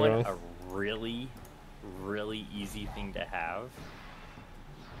doing If you something want wrong. a really, really easy thing to have,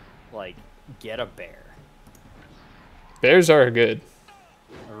 like, get a bear. Bears are good.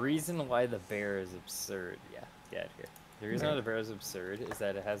 The reason why the bear is absurd, yeah, get out of here. The reason why the bear is absurd is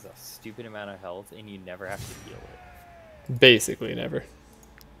that it has a stupid amount of health and you never have to heal it. Basically never.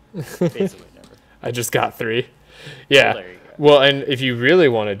 Basically never. I just got 3. Yeah. Oh, there you go. Well, and if you really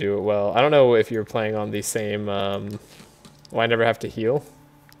want to do it well, I don't know if you're playing on the same. Well, I never have to heal.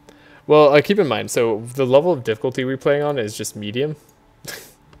 Well, keep in mind, so the level of difficulty we're playing on is just medium.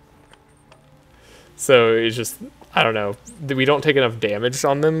 So it's just, I don't know, we don't take enough damage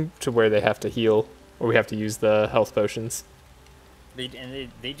on them to where they have to heal, or we have to use the health potions.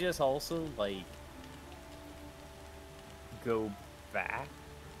 They just also, like, go back.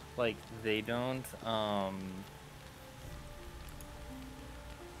 Like, they don't,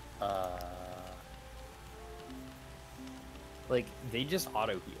 like, they just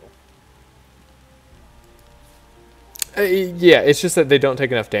auto-heal. Yeah, it's just that they don't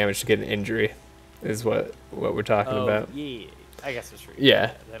take enough damage to get an injury, is what we're talking about. Yeah, I guess it's true.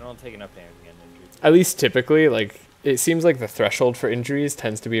 Yeah. They don't take enough damage to get an injury. At least typically, like, it seems like the threshold for injuries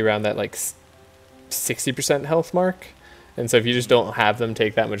tends to be around that, like, 60% health mark. And so if you just don't have them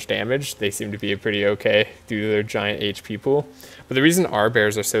take that much damage, they seem to be pretty okay due to their giant HP pool. But the reason our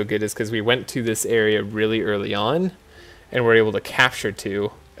bears are so good is because we went to this area really early on, and we're able to capture 2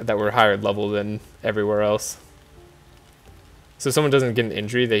 that were higher level than everywhere else. So if someone doesn't get an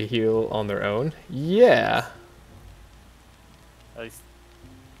injury, they heal on their own. Yeah. At least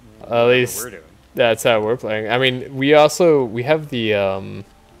we're doing. That's how we're playing. I mean, we have the,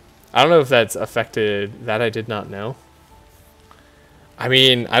 I don't know if that's affected, that I did not know. I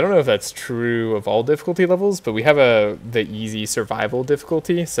mean, I don't know if that's true of all difficulty levels, but we have the easy survival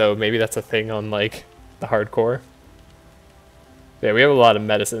difficulty, so maybe that's a thing on, like, the hardcore. Yeah, we have a lot of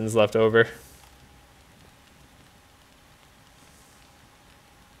medicines left over.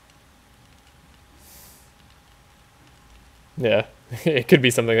 Yeah, it could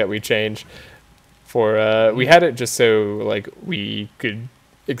be something that we change. We had it just so, like, we could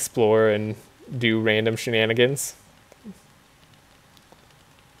explore and do random shenanigans.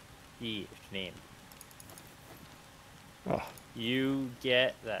 Name. Oh. You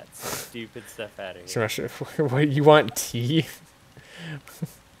get that stupid stuff out of here. Trashe, what, you want tea?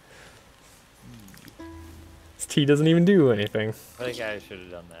 T doesn't even do anything. I think I should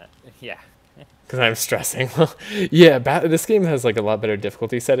have done that. Yeah. Because I'm stressing. Yeah, this game has like a lot better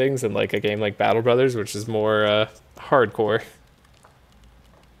difficulty settings than like a game like Battle Brothers, which is more hardcore.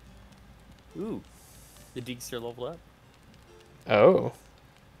 Ooh. The Deekster leveled up. Oh.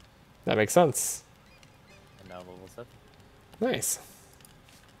 That makes sense. And now level 7. Nice.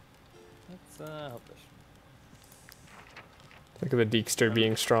 Let's help this. Look at the Deekster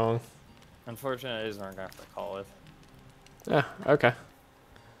being strong. Unfortunately, it is not going to have to call it. Ah, okay.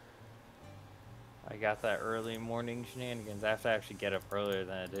 I got that early morning shenanigans. I have to actually get up earlier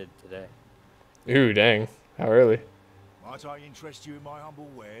than I did today. Ooh, dang. How early? Might I interest you in my humble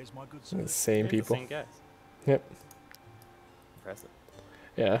wares, my good sir? The same They're the people. same guys. Yep. Impressive.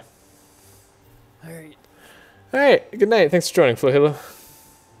 Yeah. Alright. Alright, good night. Thanks for joining, Flohilo.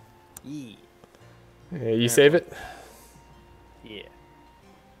 Yeah. You save it? Yeah.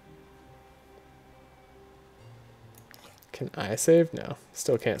 Can I save? No.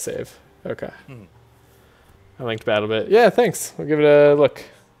 Still can't save. Okay. Mhm. I linked BattleBit. Yeah, thanks. We'll give it a look.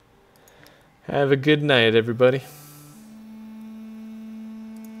 Have a good night, everybody.